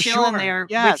grilling and chilling there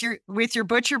with your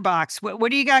butcher box. What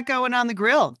do you got going on the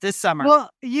grill this summer? Well,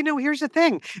 here's the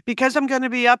thing. Because I'm going to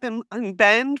be up in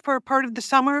Bend for part of the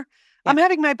summer, I'm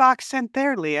having my box sent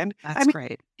there, Lian. That's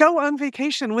great. Go on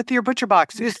vacation with your butcher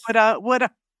box is what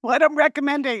I'm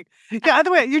recommending. Yeah,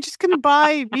 other way, you're just going to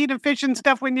buy meat and fish and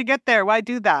stuff when you get there. Why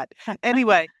do that?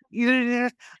 Anyway,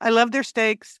 I love their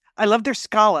steaks. I love their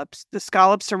scallops. The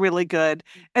scallops are really good.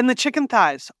 And the chicken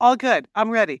thighs, all good. I'm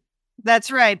ready.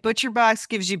 That's right. Butcher Box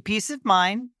gives you peace of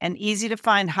mind and easy to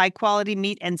find high quality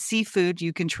meat and seafood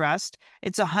you can trust.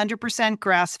 It's 100%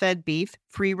 grass-fed beef,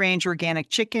 free-range organic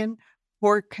chicken,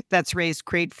 pork that's raised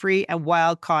crate-free, and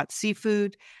wild-caught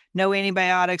seafood. No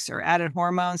antibiotics or added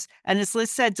hormones. And as Liz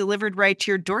said, delivered right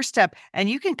to your doorstep. And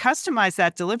you can customize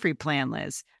that delivery plan,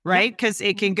 Liz, right? Because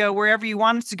it can go wherever you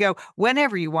want it to go,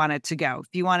 whenever you want it to go.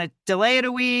 If you want to delay it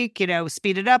a week,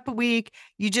 speed it up a week,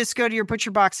 you just go to your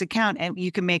ButcherBox account and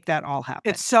you can make that all happen.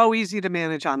 It's so easy to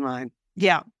manage online.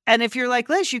 Yeah. And if you're like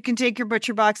Liz, you can take your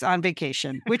ButcherBox on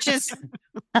vacation, which is...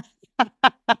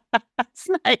 That's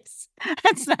nice.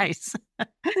 That's nice.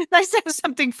 Nice to have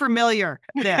something familiar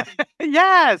there.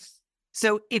 Yes.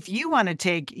 So if you want to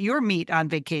take your meat on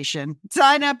vacation,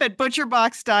 sign up at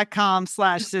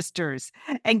butcherbox.com/sisters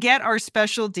and get our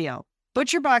special deal.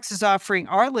 ButcherBox is offering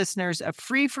our listeners a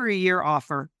free for a year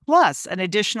offer, plus an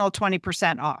additional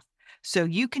 20% off. So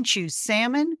you can choose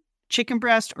salmon, chicken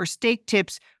breast, or steak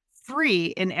tips free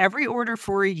in every order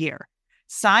for a year.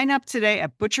 Sign up today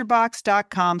at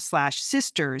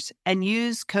butcherbox.com/sisters and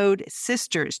use code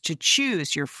SISTERS to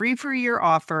choose your free for year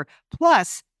offer.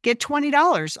 Plus, get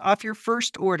 $20 off your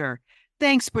first order.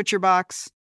 Thanks, ButcherBox.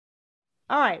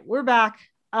 All right, we're back.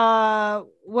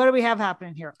 What do we have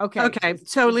happening here? Okay.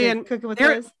 So Lian, cooking with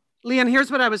Liz? Lian, here's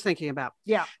what I was thinking about.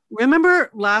 Yeah. Remember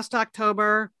last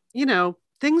October,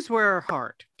 things were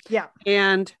hard. Yeah.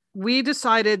 And we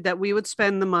decided that we would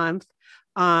spend the month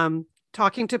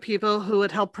talking to people who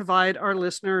would help provide our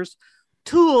listeners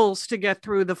tools to get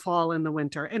through the fall and the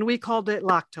winter. And we called it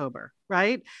Locktober,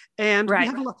 right? And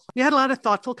we had a lot of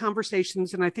thoughtful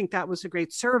conversations. And I think that was a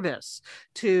great service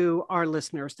to our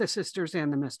listeners, the sisters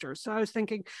and the misters. So I was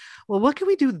thinking, well, what can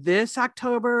we do this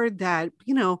October that,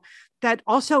 that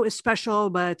also is special,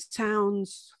 but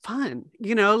sounds fun,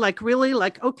 really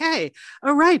okay,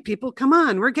 all right, people, come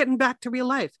on, we're getting back to real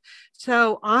life.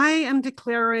 So I am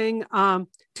declaring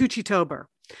Tucci-tober.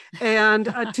 And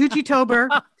Tucci-tober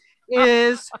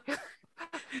is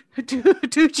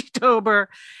Tucci-tober.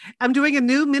 I'm doing a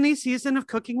new mini season of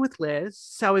Cooking with Liz.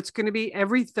 So it's going to be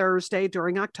every Thursday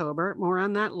during October. More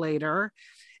on that later.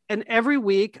 And every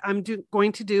week I'm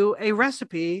going to do a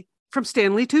recipe from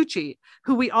Stanley Tucci,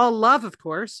 who we all love, of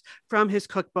course, from his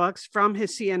cookbooks, from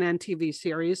his CNN TV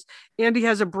series. And he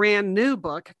has a brand new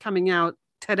book coming out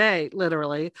today,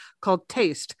 literally, called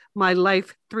Taste, My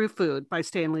Life Through Food by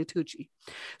Stanley Tucci.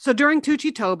 So during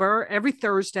Tucci-tober, every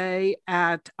Thursday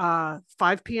at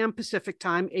 5 p.m. Pacific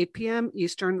time, 8 p.m.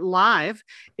 Eastern, live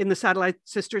in the Satellite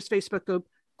Sisters Facebook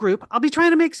group, I'll be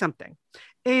trying to make something.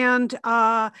 And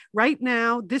right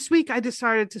now, this week, I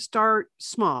decided to start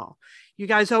small. You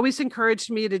guys always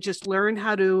encouraged me to just learn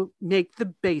how to make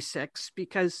the basics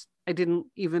because I didn't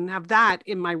even have that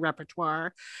in my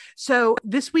repertoire. So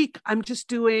this week, I'm just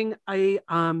doing a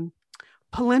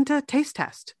polenta taste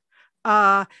test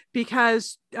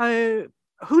because who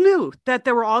knew that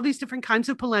there were all these different kinds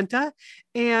of polenta,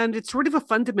 and it's sort of a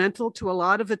fundamental to a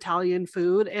lot of Italian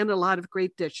food and a lot of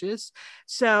great dishes.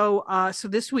 So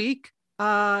this week,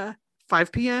 5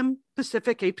 p.m.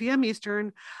 Pacific, 8 p.m.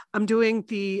 Eastern, I'm doing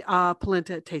the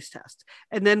polenta taste test.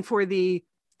 And then for the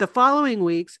following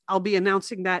weeks, I'll be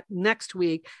announcing that next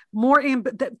week.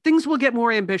 Things will get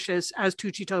more ambitious as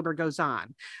Tucci-tober goes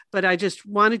on. But I just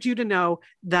wanted you to know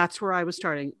that's where I was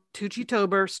starting.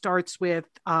 Tucci-tober starts with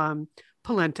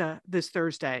polenta this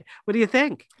Thursday. What do you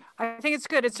think? I think it's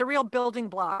good. It's a real building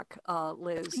block,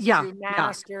 Liz, to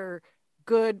master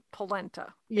good polenta.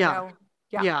 Yeah.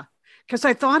 Because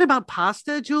I thought about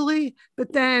pasta, Julie,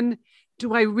 but then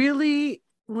do I really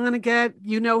want to get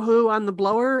who on the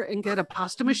blower and get a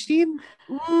pasta machine?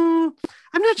 I'm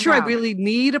not sure I really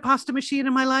need a pasta machine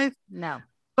in my life. No.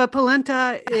 But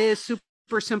polenta is super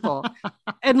simple.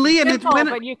 And Lian,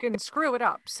 but you can screw it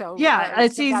up. So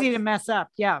it's easy to mess up.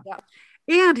 Yeah.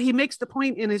 And he makes the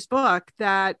point in his book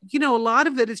that, a lot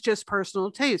of it is just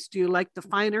personal taste. Do you like the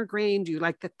finer grain? Do you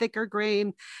like the thicker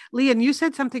grain? Lian, you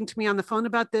said something to me on the phone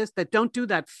about this, that don't do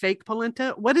that fake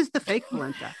polenta. What is the fake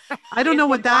polenta? I don't know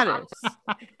what that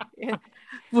is.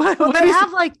 What they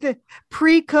have like the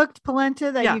pre-cooked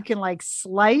polenta that you can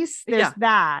slice. There's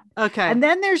that. Okay. And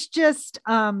then there's just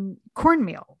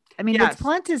cornmeal. I mean, the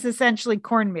polenta is essentially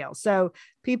cornmeal. So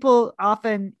people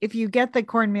often, if you get the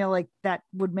cornmeal, that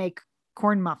would make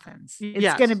corn muffins.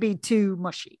 It's going to be too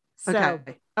mushy. So,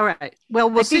 okay. All right. Well,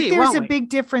 we'll see. There's a big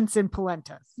difference in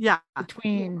polentas. Yeah.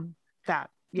 Between that.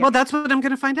 Yeah. Well, that's what I'm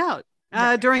going to find out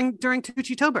during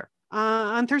Tucci-tober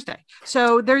on Thursday.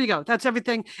 So there you go. That's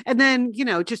everything. And then,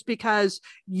 just because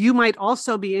you might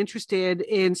also be interested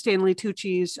in Stanley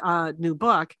Tucci's new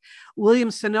book,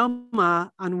 William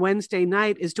Sonoma on Wednesday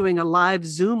night is doing a live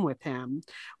Zoom with him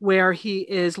where he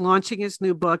is launching his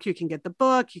new book. You can get the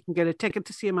book, you can get a ticket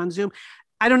to see him on Zoom.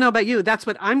 I don't know about you. That's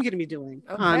what I'm going to be doing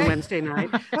on Wednesday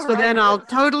night. So then I'll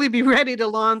totally be ready to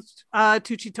launch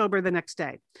Tucci-tober the next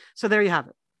day. So there you have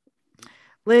it.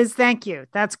 Liz, thank you.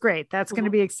 That's great. That's going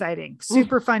to be exciting.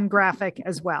 Super fun graphic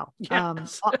as well.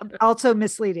 Yes. Also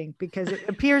misleading because it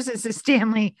appears as if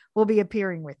Stanley will be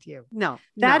appearing with you.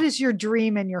 That is your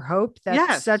dream and your hope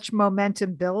that such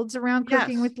momentum builds around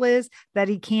Cooking with Liz that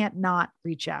he can't not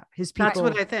reach out. His people. That's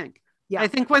what I think. Yeah. I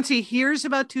think once he hears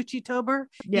about Tucci-tober,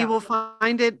 he will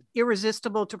find it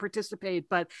irresistible to participate,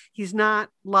 but he's not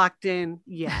locked in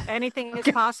yet. Anything is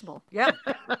possible. Yep.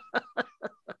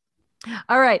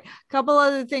 All right. A couple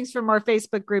other things from our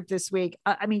Facebook group this week.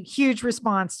 Huge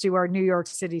response to our New York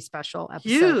City special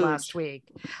episode last week.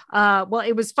 Well,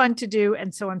 it was fun to do.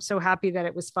 And so I'm so happy that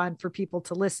it was fun for people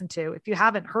to listen to. If you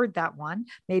haven't heard that one,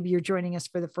 maybe you're joining us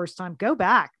for the first time, go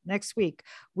back next week.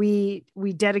 We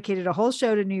dedicated a whole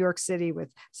show to New York City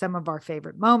with some of our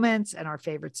favorite moments and our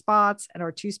favorite spots. And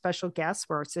our two special guests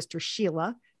were our sister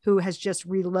Sheila, who has just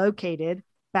relocated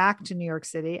back to New York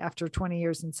City after 20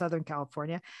 years in Southern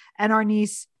California, and our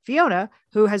niece Fiona,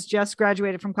 who has just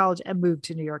graduated from college and moved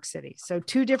to New York City. So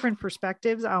two different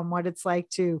perspectives on what it's like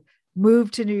to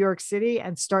move to New York City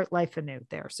and start life anew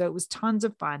there. So it was tons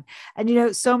of fun.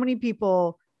 And, so many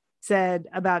people said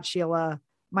about Sheila,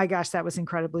 my gosh, that was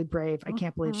incredibly brave. I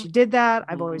can't believe she did that.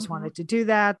 I've always wanted to do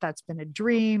that. That's been a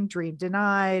dream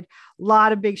denied. A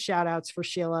lot of big shout outs for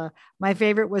Sheila. My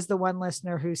favorite was the one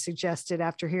listener who suggested,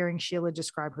 after hearing Sheila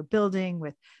describe her building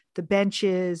with the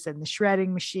benches and the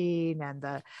shredding machine and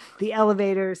the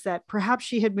elevators, that perhaps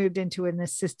she had moved into an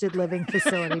assisted living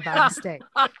facility by mistake.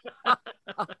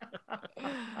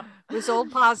 Was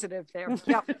old positive there.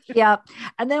 Yep. Yep.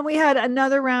 And then we had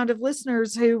another round of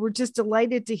listeners who were just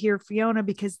delighted to hear Fiona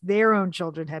because their own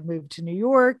children had moved to New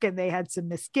York and they had some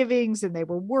misgivings and they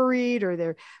were worried, or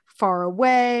they're far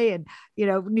away. And,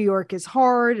 New York is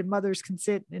hard and mothers can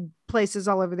sit in places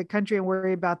all over the country and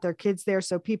worry about their kids there.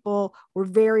 So people were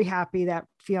very happy that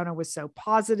Fiona was so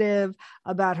positive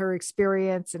about her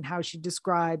experience and how she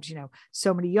described,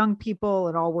 so many young people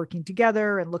and all working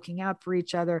together and looking out for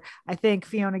each other. I think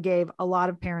Fiona gave a lot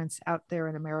of parents out there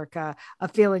in America a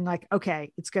feeling like,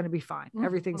 okay, it's going to be fine.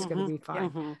 Everything's going to be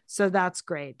fine. So that's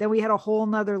great. Then we had a whole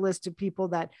nother list of people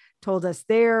that told us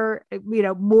their,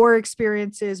 more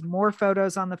experiences, more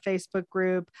photos on the Facebook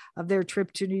group of their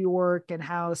trip to New York and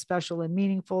how special and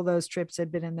meaningful those trips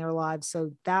had been in their lives.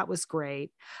 So that was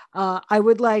great. I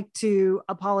would like to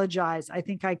apologize. I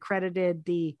think I credited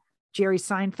the Jerry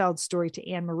Seinfeld story to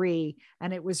Anne Marie,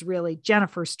 and it was really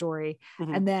Jennifer's story.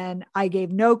 And then I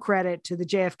gave no credit to the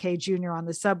JFK Jr. on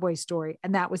the subway story,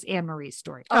 and that was Anne Marie's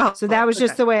story. So that was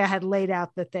just the way I had laid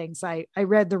out the things. I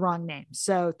read the wrong name.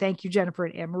 So thank you, Jennifer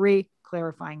and Anne Marie,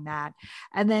 clarifying that.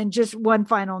 And then just one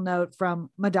final note from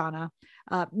Madonna.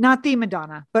 Not the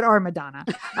Madonna, but our Madonna,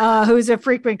 who is a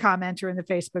frequent commenter in the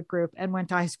Facebook group and went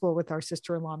to high school with our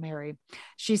sister-in-law, Mary.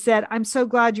 She said, "I'm so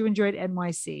glad you enjoyed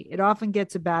NYC. It often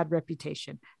gets a bad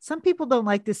reputation. Some people don't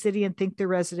like the city and think the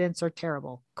residents are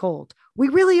terrible, cold. We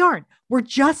really aren't. We're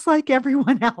just like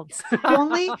everyone else.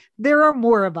 Only there are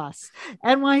more of us.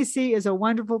 NYC is a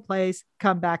wonderful place.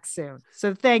 Come back soon."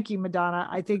 So thank you, Madonna.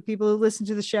 I think people who listen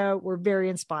to the show were very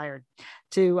inspired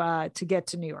to get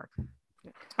to New York.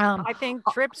 I think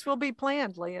trips will be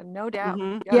planned, Lian, no doubt.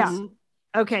 Yes. Yeah.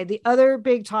 Okay. The other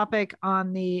big topic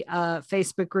on the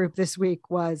Facebook group this week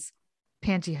was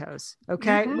pantyhose.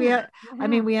 Okay.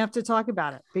 We have to talk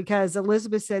about it because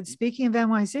Elizabeth said, speaking of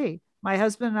NYC, my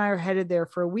husband and I are headed there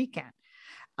for a weekend.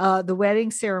 The wedding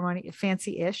ceremony,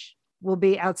 fancy-ish, will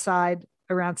be outside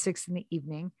around 6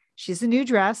 p.m. She has a new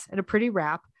dress and a pretty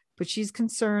wrap, but she's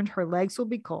concerned her legs will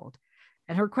be cold.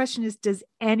 And her question is, does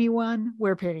anyone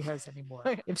wear pantyhose anymore?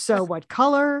 If so, what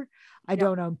color? I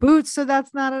don't own boots, so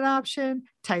that's not an option.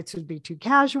 Tights would be too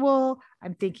casual.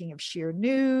 I'm thinking of sheer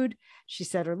nude. She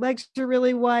said her legs are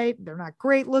really white. They're not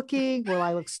great looking. Will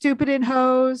I look stupid in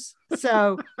hose?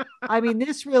 So,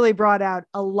 this really brought out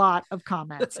a lot of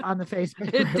comments on the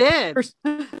Facebook group. It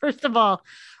did. First of all,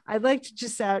 I'd like to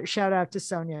just shout out to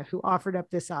Sonia, who offered up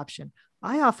this option.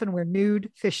 I often wear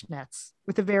nude fishnets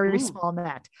with a very small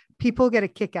net. People get a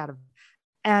kick out of it.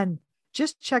 And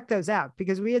just check those out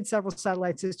because we had several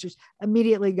satellite sisters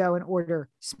immediately go and order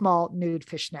small nude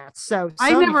fishnets. So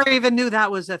I never even knew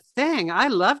that was a thing. I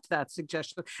loved that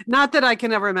suggestion. Not that I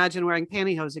can ever imagine wearing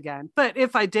pantyhose again, but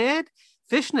if I did,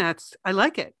 fishnets, I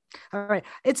like it. All right.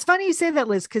 It's funny you say that,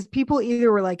 Liz, because people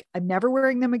either were like, I'm never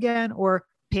wearing them again, or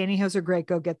pantyhose are great.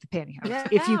 Go get the pantyhose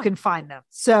if you can find them.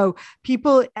 So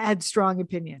people had strong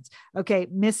opinions. Okay.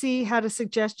 Missy had a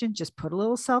suggestion. Just put a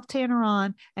little self tanner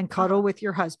on and cuddle with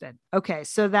your husband. Okay.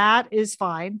 So that is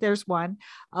fine. There's one.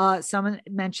 Someone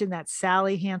mentioned that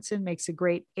Sally Hansen makes a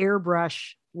great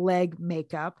airbrush leg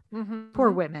makeup.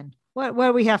 Poor women. What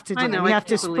do we have to do? We have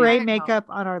to spray makeup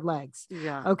on our legs.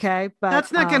 Yeah. Okay. But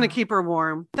that's not going to keep her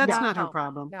warm. That's not her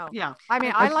problem. No. Yeah.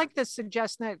 I like the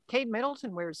suggestion that Kate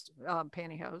Middleton wears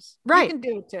pantyhose. Right. You can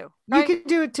do it too. Right? You can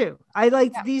do it too. I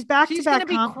like these back-to-back. She's going to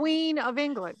be Queen of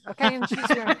England. Okay. And she's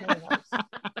wearing pantyhose.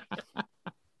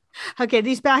 Okay,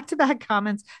 these back-to-back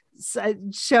comments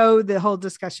show the whole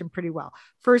discussion pretty well.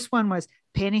 First one was,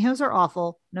 pantyhose are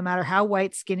awful. No matter how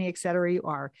white, skinny, etc. you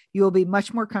are, you will be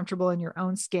much more comfortable in your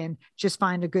own skin. Just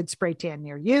find a good spray tan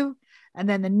near you. And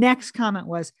then the next comment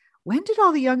was, when did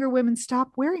all the younger women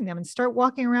stop wearing them and start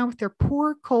walking around with their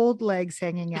poor cold legs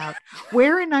hanging out?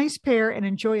 Wear a nice pair and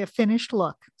enjoy a finished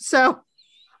look. So,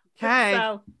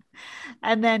 okay.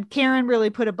 And then Karen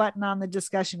really put a button on the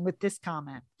discussion with this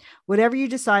comment. Whatever you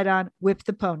decide on, whip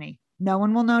the pony. No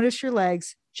one will notice your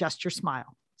legs, just your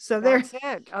smile. So That's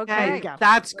it. Okay. There you go.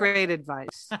 That's great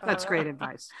advice. That's great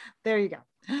advice. There you go.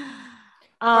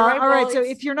 All right. All right. Well, So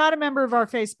if you're not a member of our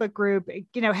Facebook group,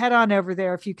 head on over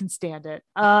there if you can stand it.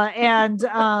 And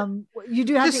you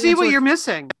do have to see what you're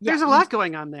missing. Yeah, there's a lot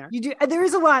going on there. You do. There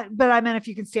is a lot, but I meant if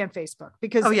you can stand Facebook,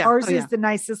 because ours is the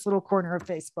nicest little corner of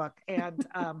Facebook, and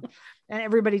and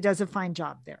everybody does a fine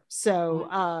job there.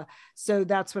 So so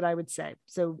that's what I would say.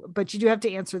 So, but you do have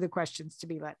to answer the questions to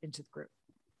be let into the group.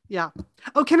 Yeah.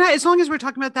 Oh, can I, as long as we're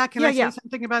talking about that, can I say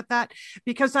something about that?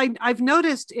 Because I've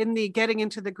noticed in the getting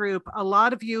into the group, a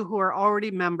lot of you who are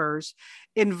already members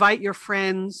invite your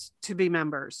friends to be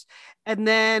members.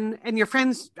 And your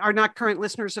friends are not current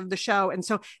listeners of the show. And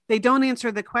so they don't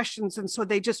answer the questions. And so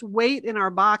they just wait in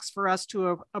our box for us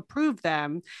to approve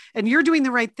them. And you're doing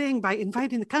the right thing by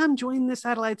inviting them to come join the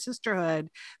Satellite Sisterhood,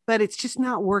 but it's just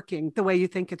not working the way you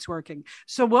think it's working.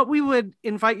 So what we would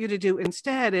invite you to do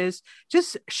instead is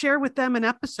just share with them an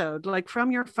episode, like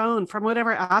from your phone, from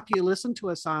whatever app you listen to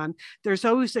us on. There's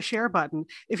always a share button.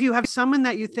 If you have someone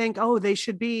that you think, oh, they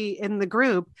should be in the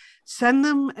group, send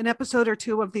them an episode or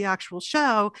two of the actual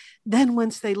show. Then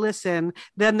once they listen,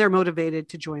 then they're motivated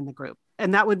to join the group.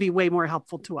 And that would be way more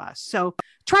helpful to us. So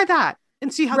try that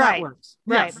and see how that works.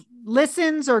 Right. Yes.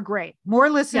 Listens are great. More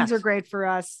listens are great for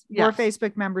us. Yes. More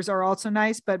Facebook members are also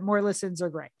nice, but more listens are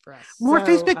great for us. More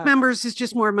Facebook members is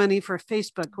just more money for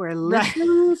Facebook, where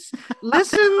listens,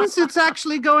 it's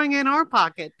actually going in our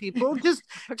pocket, people.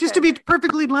 Just to be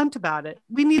perfectly blunt about it.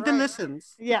 We need the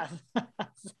listens. Yeah.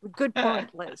 Good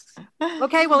point, Liz.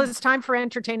 Okay, well, it's time for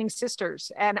Entertaining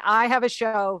Sisters. And I have a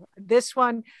show. This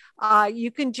one, you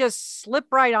can just slip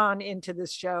right on into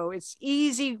this show. It's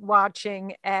easy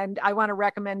watching, and I want to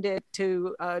recommend it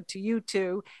to you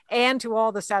two and to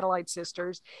all the Satellite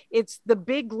Sisters. It's The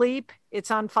Big Leap.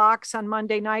 It's on Fox on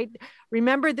Monday night.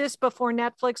 Remember this before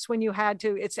Netflix, when you had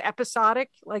to, it's episodic,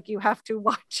 like you have to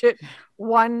watch it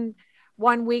one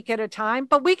week at a time,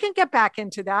 but we can get back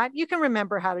into that. You can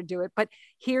remember how to do it, but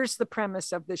here's the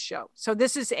premise of the show. So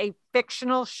this is a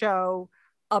fictional show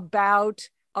about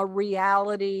a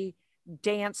reality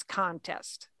dance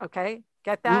contest. Okay.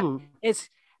 Get that? Ooh.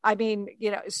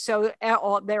 So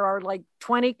there are like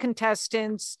 20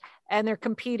 contestants, and they're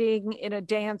competing in a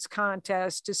dance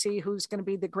contest to see who's going to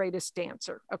be the greatest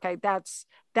dancer. Okay. That's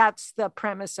the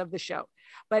premise of the show.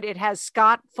 But it has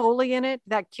Scott Foley in it,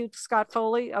 that cute Scott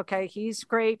Foley. Okay, he's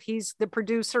great. He's the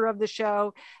producer of the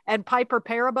show. And Piper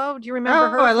Perabo, do you remember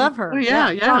her? Oh, I love her. Oh,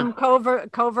 yeah. From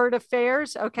Covert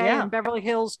Affairs. Okay, and Beverly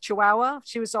Hills Chihuahua.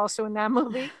 She was also in that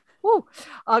movie. Woo.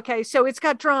 Okay, so it's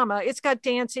got drama, it's got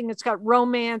dancing, it's got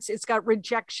romance, it's got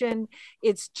rejection.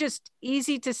 It's just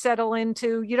easy to settle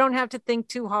into. You don't have to think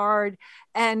too hard.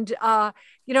 And,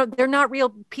 they're not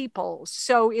real people.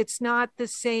 So it's not the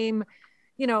same.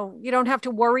 You don't have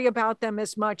to worry about them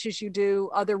as much as you do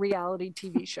other reality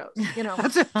TV shows.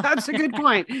 That's a good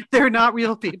point. They're not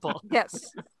real people.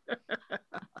 Yes.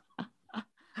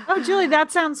 Oh, Julie,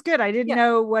 that sounds good. I didn't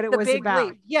know what it was about.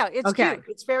 Leap. Yeah, it's cute.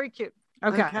 It's very cute.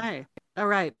 Okay. All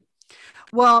right.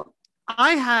 Well,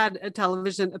 I had a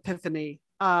television epiphany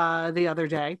the other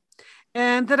day,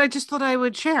 and that I just thought I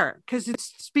would share, because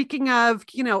it's, speaking of,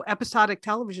 episodic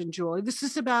television, Julie, this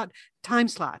is about time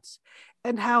slots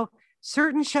and how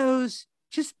certain shows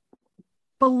just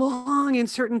belong in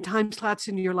certain time slots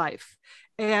in your life.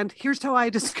 And here's how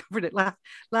I discovered it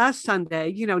last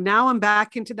Sunday. Now I'm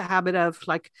back into the habit of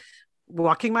like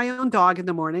walking my own dog in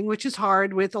the morning, which is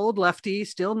hard with old Lefty,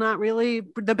 still not really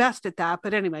the best at that.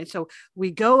 But anyway, so we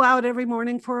go out every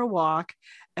morning for a walk,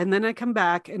 and then I come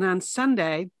back. And on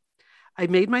Sunday, I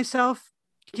made myself,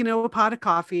 a pot of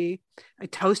coffee. I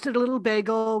toasted a little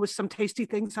bagel with some tasty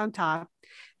things on top.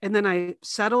 And then I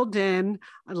settled in,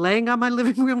 laying on my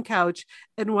living room couch,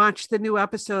 and watched the new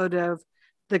episode of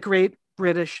The Great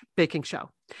British Baking Show.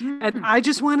 Mm-hmm. And I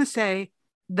just want to say,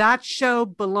 that show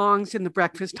belongs in the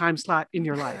breakfast time slot in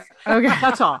your life. Okay.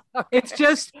 That's all. It's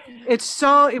just,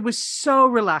 it was so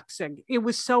relaxing. It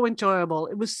was so enjoyable.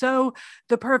 It was so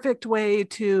the perfect way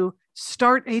to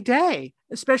start a day.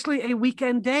 especially a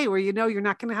weekend day where you're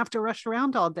not going to have to rush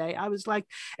around all day. I was like,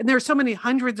 and there are so many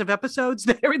hundreds of episodes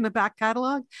there in the back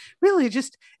catalog. Really,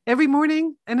 just every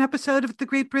morning, an episode of The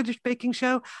Great British Baking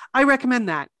Show. I recommend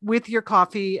that with your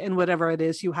coffee and whatever it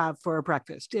is you have for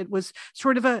breakfast. It was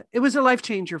a life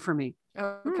changer for me.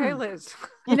 Okay, Liz.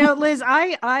 Liz,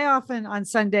 I often on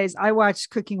Sundays I watch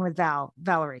Cooking with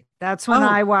Valerie. That's when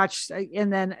I watch,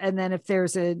 and then if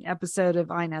there's an episode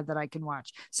of Ina that I can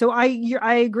watch. So I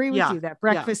agree with you that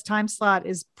breakfast time slot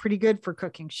is pretty good for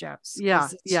cooking shows.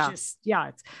 They're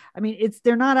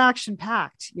not action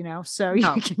packed, so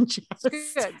you can just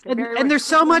and there's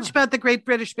so much about the Great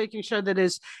British Baking Show that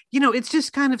is, it's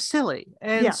just kind of silly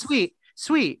and sweet.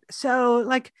 So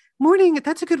like morning,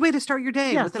 that's a good way to start your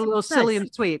day with a little silly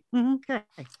and sweet. Mm-hmm. Okay,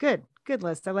 good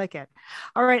list. I like it.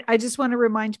 All right. I just want to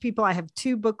remind people I have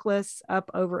 2 book lists up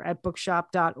over at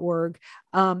bookshop.org.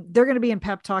 They're going to be in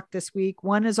Pep Talk this week.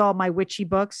 One is all my witchy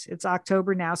books. It's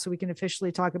October now, so we can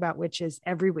officially talk about witches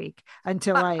every week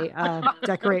until I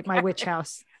decorate my witch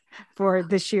house for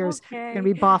this year's going to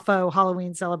be Boffo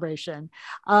Halloween celebration.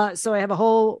 So I have a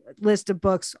whole list of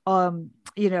books,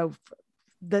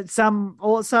 that some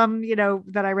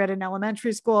that I read in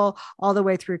elementary school all the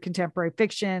way through contemporary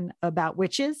fiction about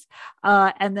witches.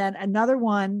 And then another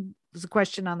one was a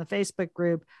question on the Facebook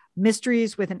group,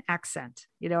 mysteries with an accent.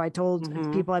 I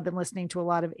told people I've been listening to a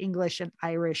lot of English and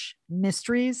Irish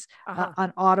mysteries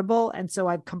on Audible. And so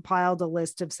I've compiled a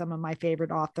list of some of my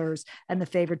favorite authors and the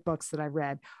favorite books that I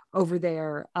read over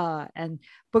there. And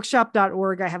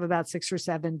bookshop.org, I have about 6 or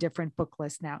 7 different book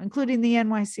lists now, including the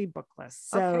NYC book list.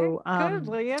 So, good,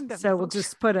 Lian. So we'll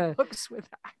just put books with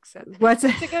accent. What's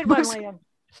That's a good one, Lian.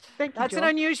 That's an an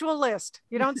unusual list.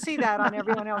 You don't see that on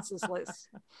everyone else's list.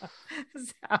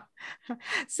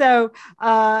 So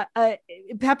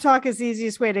Pep Talk is the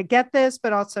easiest way to get this,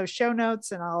 but also show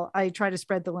notes. And I try to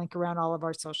spread the link around all of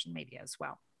our social media as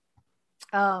well.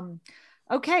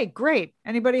 Okay, great.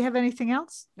 Anybody have anything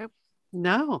else? Nope.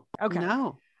 No. Okay.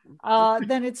 No.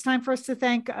 Then it's time for us to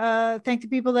thank the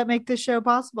people that make this show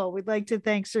possible. We'd like to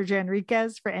thank Sergio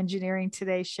Enriquez for engineering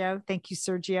today's show. Thank you,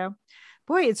 Sergio.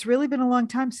 Boy, it's really been a long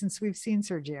time since we've seen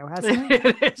Sergio, hasn't it?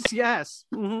 It is, yes.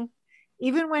 Mm-hmm.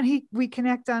 Even when we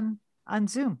connect on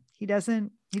Zoom, he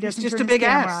doesn't. He's just turn a big his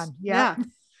camera ass. on. Yeah.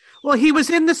 Well, he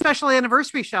was in the special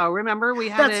anniversary show. Remember, we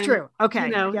had. That's true. Okay.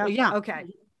 Yeah.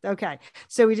 Okay.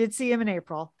 So we did see him in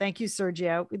April. Thank you,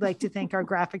 Sergio. We'd like to thank our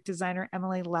graphic designer,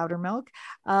 Emily Loudermilk.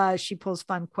 She pulls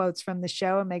fun quotes from the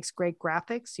show and makes great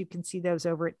graphics. You can see those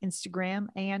over at Instagram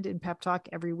and in Pep Talk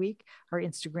every week. Our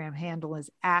Instagram handle is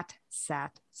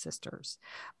 @SatSisters.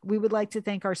 We would like to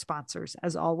thank our sponsors,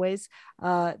 as always.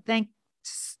 Thanks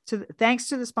to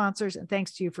the sponsors, and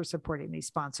thanks to you for supporting these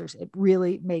sponsors. It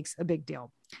really makes a big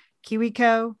deal.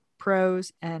 KiwiCo,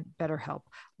 Pros, and BetterHelp.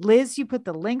 Liz, you put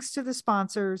the links to the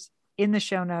sponsors in the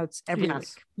show notes every week.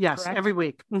 Yes, correct? every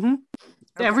week. Mm-hmm.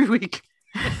 Okay. Every week.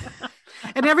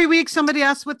 And every week somebody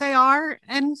asks what they are.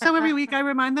 And so every week I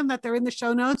remind them that they're in the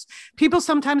show notes. People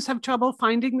sometimes have trouble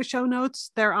finding the show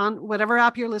notes. They're on whatever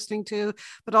app you're listening to.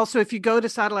 But also if you go to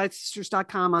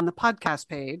satellitesisters.com on the podcast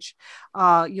page,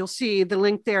 you'll see the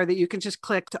link there that you can just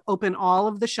click to open all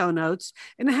of the show notes.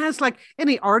 And it has like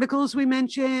any articles we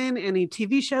mention, any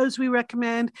TV shows we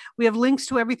recommend. We have links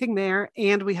to everything there.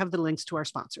 And we have the links to our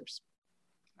sponsors.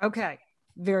 Okay,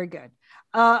 very good.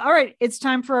 All right, it's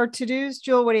time for our to-dos.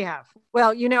 Jewel, what do you have?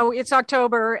 Well, it's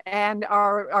October, and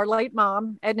our late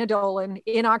mom, Edna Dolan,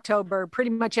 in October, pretty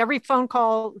much every phone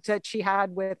call that she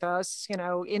had with us,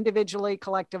 individually,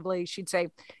 collectively, she'd say,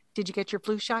 "Did you get your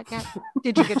flu shot yet?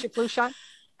 Did you get your flu shot?"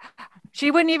 She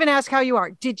wouldn't even ask how you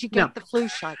are. Did you get the flu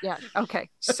shot yet? Okay,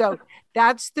 so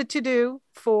that's the to-do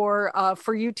for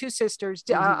you two sisters.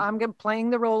 I'm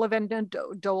playing the role of Edna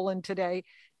Dolan today.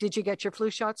 Did you get your flu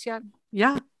shots yet?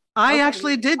 Yeah. I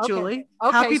actually did, Julie.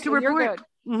 Okay, Happy so to report. You're good.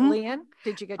 Mm-hmm. Lian,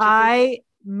 did you get your I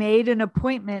made an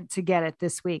appointment to get it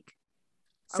this week.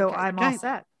 So Okay. I'm all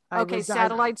set.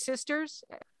 Satellite Sisters.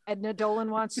 Edna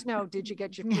Dolan wants to know, did you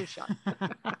get your flu shot?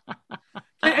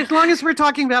 As long as we're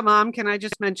talking about mom, can I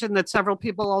just mention that several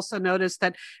people also noticed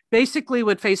that basically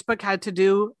what Facebook had to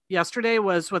do yesterday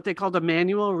was what they called a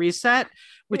manual reset,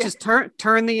 which is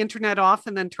turn the internet off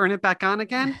and then turn it back on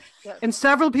again. Yes. And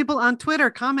several people on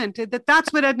Twitter commented that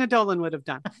that's what Edna Dolan would have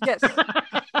done. Yes.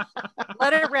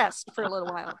 Let it rest for a little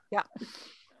while. Yeah.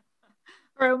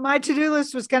 Or my to-do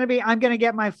list was going to be, I'm going to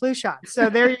get my flu shot. So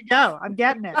there you go. I'm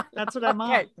getting it. That's what I'm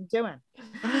on. I'm doing.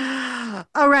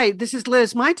 All right. This is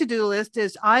Liz. My to-do list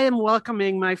is I am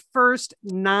welcoming my first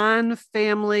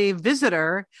non-family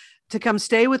visitor to come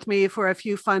stay with me for a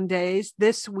few fun days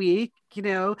this week. You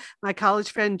know, my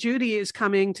college friend Judy is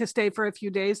coming to stay for a few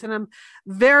days, and I'm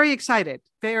very excited.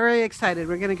 Very excited.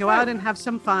 We're going to go out and have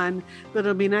some fun, but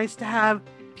it'll be nice to have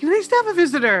a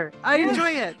visitor. I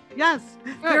enjoy it. Yes,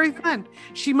 very fun.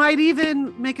 She might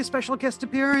even make a special guest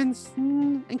appearance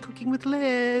in Cooking with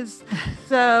Liz.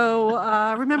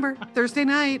 So remember, Thursday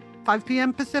night, 5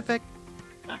 p.m. Pacific.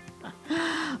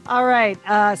 All right.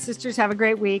 Sisters, have a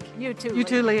great week. You too. You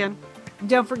too, Lian.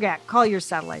 Don't forget, call your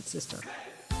satellite sister.